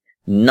really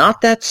not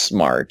that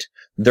smart.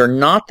 They're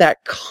not that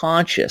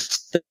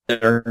conscious.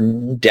 They're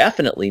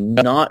definitely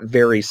not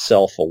very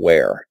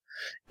self-aware.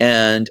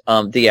 And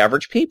the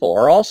average people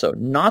are also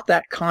not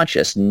that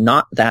conscious,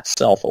 not that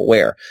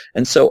self-aware.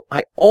 And so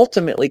I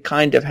ultimately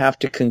kind of have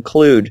to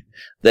conclude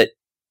that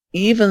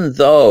even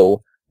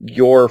though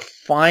you're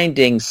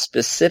finding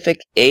specific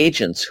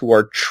agents who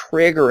are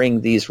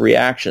triggering these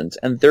reactions,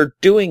 and they're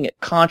doing it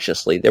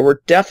consciously, there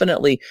were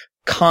definitely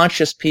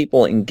conscious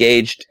people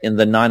engaged in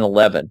the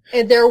 9/11.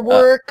 There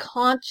were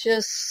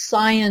conscious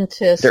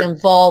scientists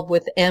involved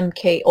with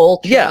MK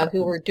Ultra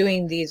who were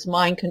doing these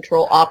mind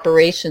control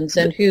operations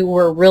and who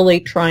were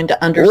really trying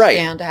to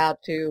understand how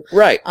to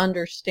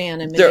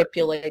understand and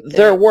manipulate.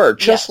 There were,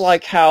 just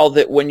like how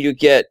that when you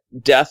get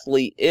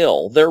deathly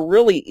ill, there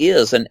really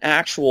is an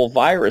actual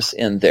virus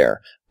in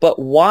there. But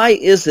why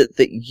is it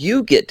that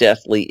you get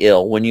deathly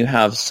ill when you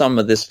have some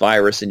of this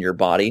virus in your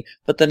body,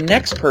 but the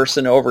next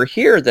person over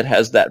here that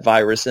has that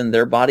virus in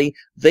their body,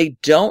 they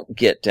don't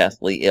get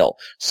deathly ill?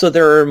 So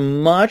there are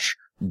much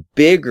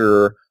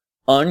bigger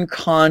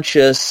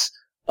unconscious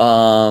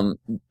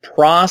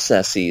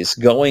processes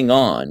going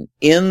on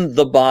in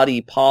the body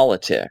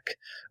politic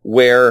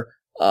where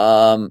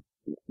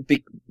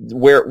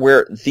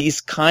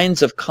these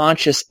kinds of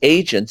conscious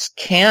agents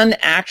can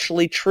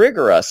actually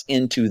trigger us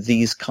into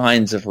these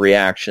kinds of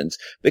reactions,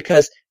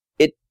 because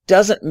it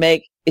doesn't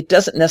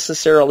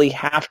necessarily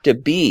have to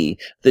be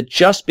that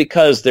just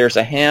because there's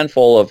a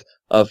handful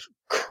of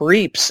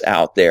creeps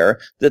out there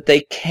that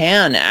they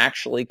can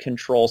actually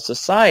control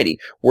society.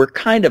 We're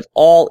kind of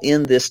all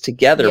in this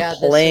together,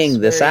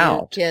 playing this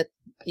out.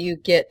 You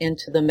get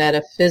into the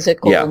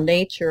metaphysical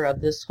nature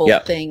of this whole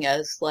thing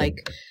as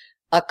like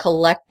a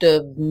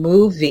collective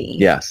movie.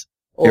 Yes,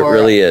 it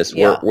really is.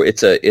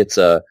 It's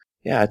a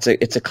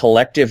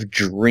collective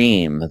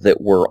dream that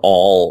we're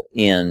all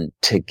in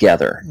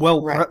together.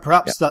 Well,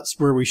 perhaps that's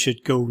where we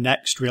should go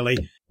next,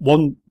 really.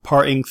 One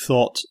parting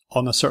thought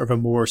on a sort of a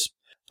more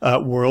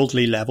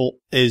worldly level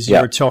is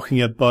you're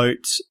talking about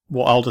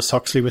what Aldous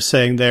Huxley was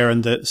saying there,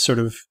 and the sort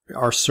of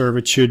our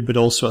servitude, but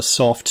also a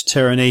soft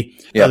tyranny.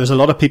 There's a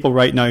lot of people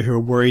right now who are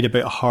worried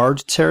about hard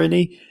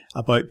tyranny,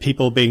 about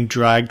people being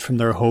dragged from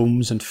their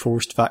homes and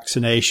forced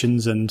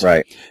vaccinations and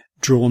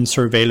drone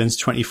surveillance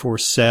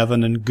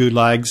 24/7 and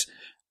gulags.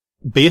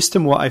 Based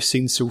on what I've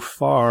seen so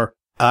far,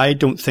 I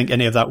don't think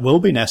any of that will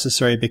be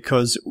necessary,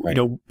 because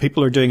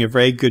people are doing a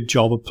very good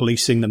job of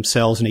policing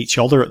themselves and each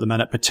other at the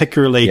minute,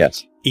 particularly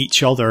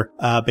each other,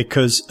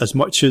 because as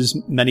much as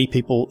many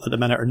people at the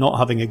minute are not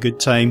having a good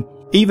time,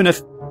 even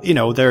if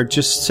they're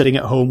just sitting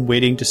at home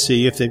waiting to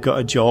see if they've got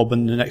a job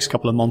in the next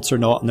couple of months or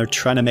not, and they're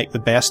trying to make the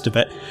best of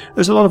it.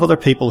 There's a lot of other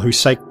people who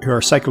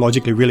are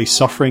psychologically really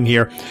suffering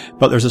here,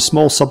 but there's a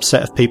small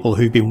subset of people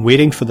who've been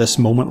waiting for this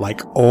moment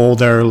like all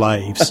their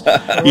lives.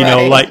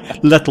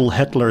 Like little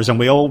Hitlers, and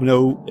we all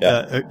know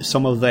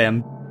some of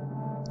them.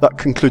 That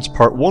concludes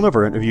part 1 of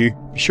our interview.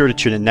 Be sure to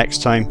tune in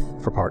next time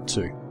for part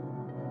 2.